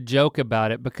joke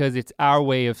about it because it's our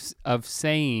way of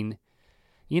saying,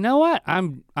 you know what,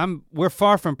 we're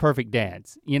far from perfect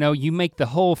dads. You make the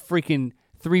whole freaking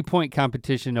 3-point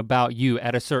competition about you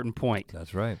at a certain point.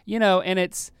 That's right. And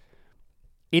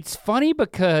it's funny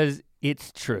because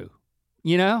it's true,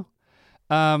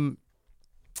 and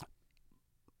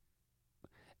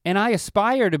I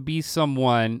aspire to be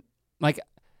someone like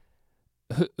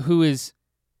who is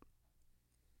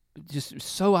just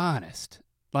so honest.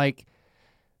 Like,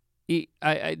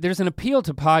 there's an appeal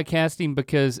to podcasting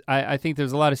because I think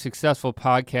there's a lot of successful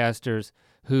podcasters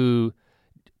who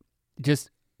just,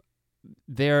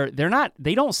 they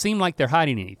don't seem like they're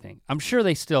hiding anything. I'm sure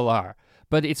they still are,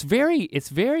 but it's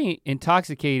very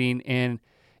intoxicating and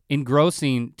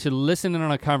engrossing to listen in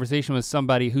on a conversation with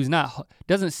somebody who's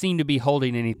doesn't seem to be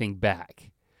holding anything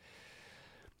back.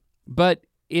 But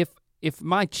if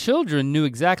my children knew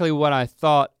exactly what I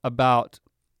thought about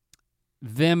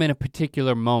them in a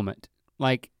particular moment,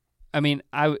 they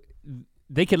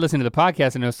could listen to the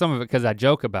podcast and know some of it because I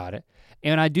joke about it,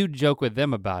 and I do joke with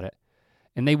them about it,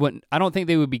 and I don't think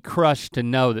they would be crushed to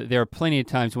know that there are plenty of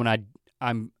times when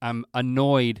I'm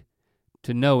annoyed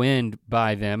to no end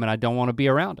by them and I don't want to be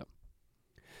around them.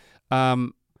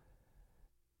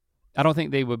 I don't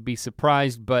think they would be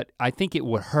surprised, but I think it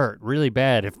would hurt really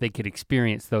bad if they could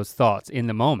experience those thoughts in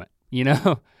the moment,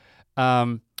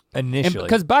 Initially.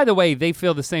 Because by the way, they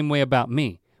feel the same way about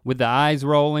me with the eyes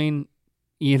rolling,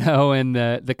 and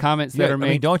the comments that are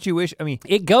made. Don't you wish,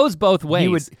 it goes both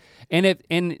ways.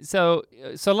 So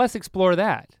let's explore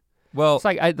that. Well, it's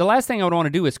like the last thing I would want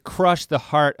to do is crush the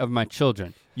heart of my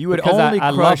children. You would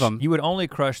love them. You would only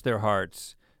crush their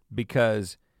hearts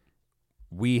because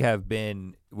we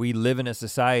live in a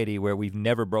society where we've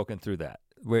never broken through that.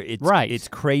 Where it's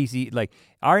crazy. Like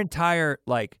our entire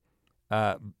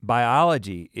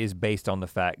biology is based on the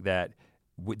fact that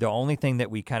the only thing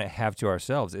that we kind of have to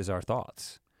ourselves is our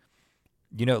thoughts.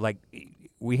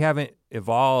 We haven't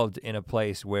evolved in a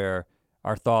place where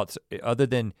our thoughts, other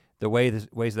than the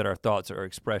ways that our thoughts are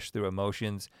expressed through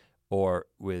emotions or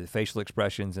with facial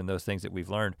expressions and those things that we've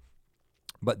learned.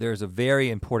 But there's a very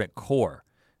important core,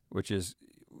 which is,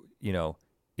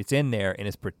 it's in there and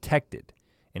it's protected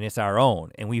and it's our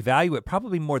own. And we value it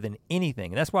probably more than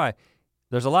anything. And that's why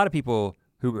there's a lot of people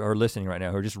who are listening right now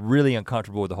who are just really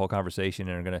uncomfortable with the whole conversation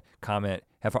and are gonna comment,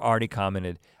 have already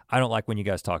commented, I don't like when you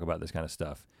guys talk about this kind of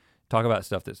stuff. Talk about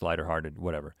stuff that's lighter hearted,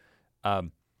 whatever.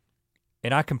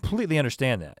 And I completely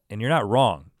understand that. And you're not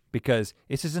wrong because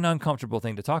this is an uncomfortable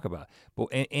thing to talk about. But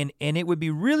and it would be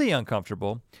really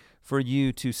uncomfortable for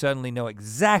you to suddenly know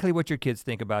exactly what your kids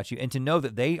think about you and to know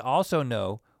that they also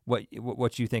know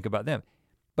what you think about them.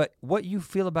 But what you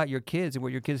feel about your kids and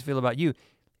what your kids feel about you,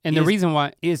 and the reason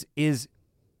why is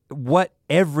what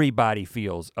everybody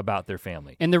feels about their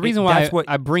family. And the reason why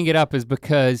I bring it up is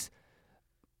because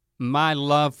my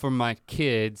love for my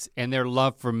kids and their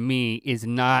love for me is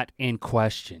not in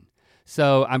question.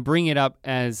 So I'm bringing it up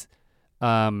as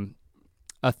a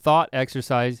thought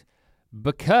exercise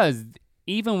because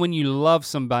even when you love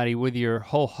somebody with your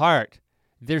whole heart,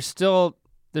 there's still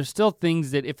there's still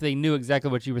things that if they knew exactly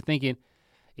what you were thinking,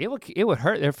 it would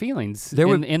hurt their feelings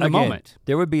in the moment.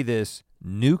 There would be this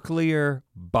nuclear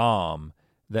bomb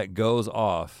that goes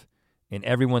off in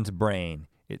everyone's brain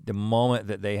the moment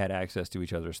that they had access to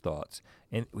each other's thoughts.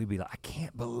 And we'd be like, I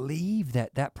can't believe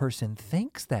that person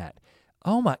thinks that.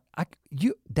 Oh my,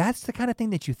 that's the kind of thing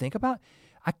that you think about?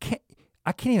 I can't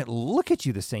even look at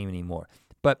you the same anymore.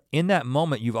 But in that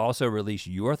moment, you've also released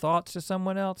your thoughts to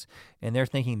someone else and they're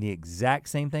thinking the exact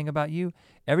same thing about you.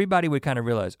 Everybody would kind of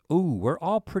realize, ooh, we're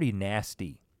all pretty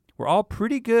nasty. We're all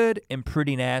pretty good and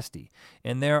pretty nasty.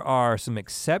 And there are some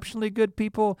exceptionally good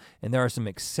people and there are some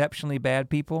exceptionally bad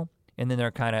people. And then there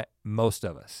are kind of most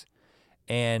of us.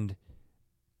 And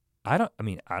I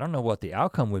don't know what the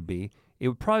outcome would be. It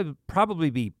would probably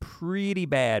be pretty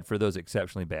bad for those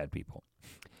exceptionally bad people.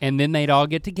 And then they'd all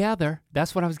get together.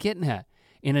 That's what I was getting at.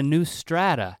 In a new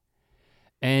strata.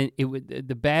 And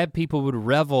the bad people would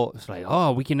revel. It's like,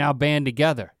 oh, we can now band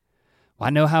together. Well, I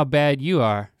know how bad you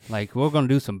are. Like, we're gonna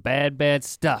do some bad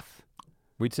stuff.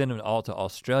 We'd send them all to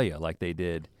Australia like they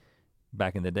did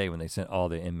back in the day when they sent all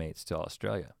the inmates to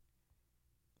Australia.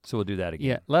 So we'll do that again.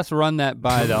 Yeah, let's run that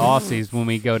by the Aussies when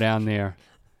we go down there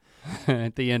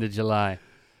at the end of July.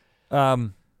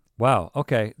 Wow,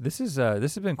 okay, this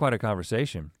has been quite a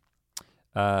conversation.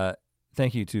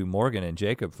 Thank you to Morgan and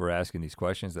Jacob for asking these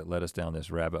questions that led us down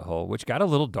this rabbit hole, which got a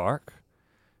little dark,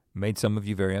 made some of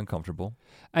you very uncomfortable.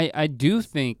 I do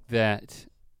think that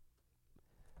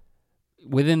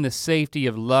within the safety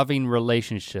of loving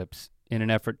relationships, in an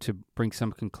effort to bring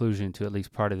some conclusion to at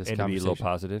least part of this conversation. And to be a little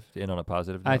positive, to end on a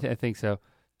positive note? I think so.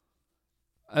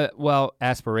 Well,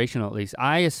 aspirational at least.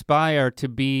 I aspire to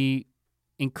be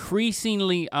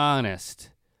increasingly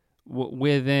honest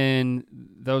within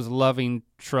those loving,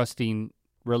 trusting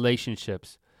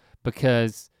relationships,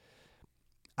 because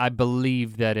I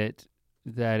believe that it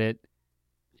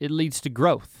leads to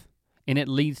growth, and it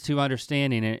leads to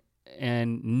understanding it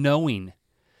and knowing,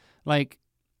 like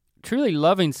truly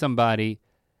loving somebody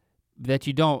that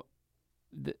you don't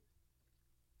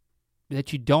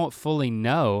fully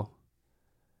know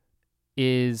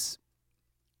is.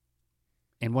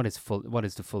 And what is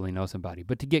to fully know somebody?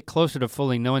 But to get closer to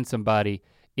fully knowing somebody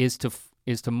is to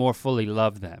more fully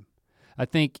love them. I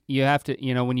think you have to,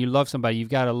 when you love somebody, you've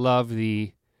got to love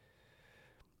the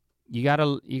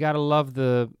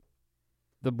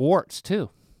warts too.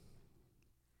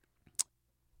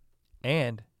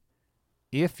 And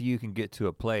if you can get to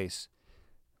a place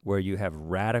where you have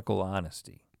radical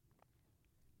honesty,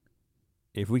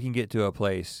 if we can get to a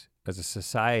place as a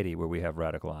society where we have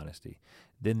radical honesty,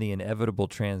 then the inevitable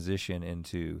transition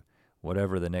into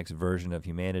whatever the next version of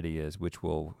humanity is, which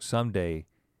will someday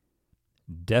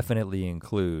definitely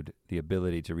include the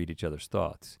ability to read each other's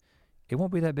thoughts, it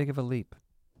won't be that big of a leap.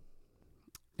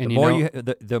 And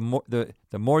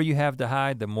the more you have to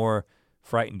hide, the more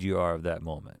frightened you are of that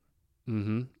moment.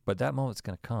 Mm-hmm. But that moment's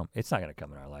gonna come. It's not gonna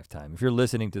come in our lifetime. If you're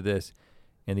listening to this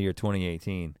in the year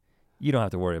 2018, you don't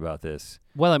have to worry about this.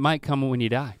 Well, it might come when you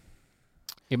die.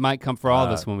 It might come for all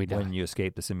of us when we die. When you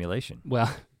escape the simulation.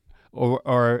 Well,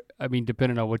 or I mean,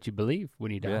 depending on what you believe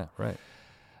when you die. Yeah, right.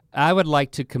 I would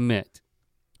like to commit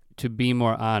to be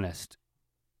more honest,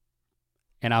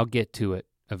 and I'll get to it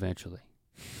eventually.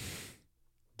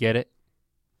 Get it?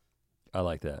 I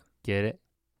like that. Get it?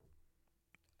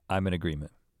 I'm in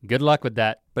agreement. Good luck with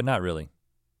that. But not really.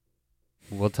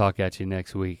 We'll talk at you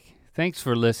next week. Thanks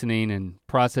for listening and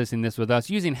processing this with us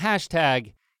using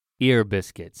hashtag Ear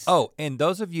Biscuits. Oh, and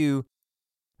those of you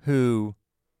who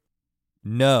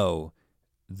know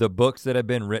the books that have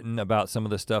been written about some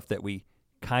of the stuff that we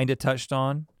kind of touched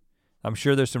on, I'm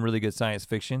sure there's some really good science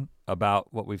fiction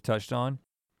about what we've touched on.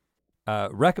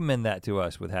 Recommend that to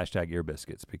us with hashtag Ear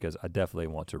Biscuits, because I definitely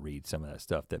want to read some of that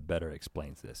stuff that better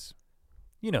explains this.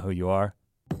 You know who you are.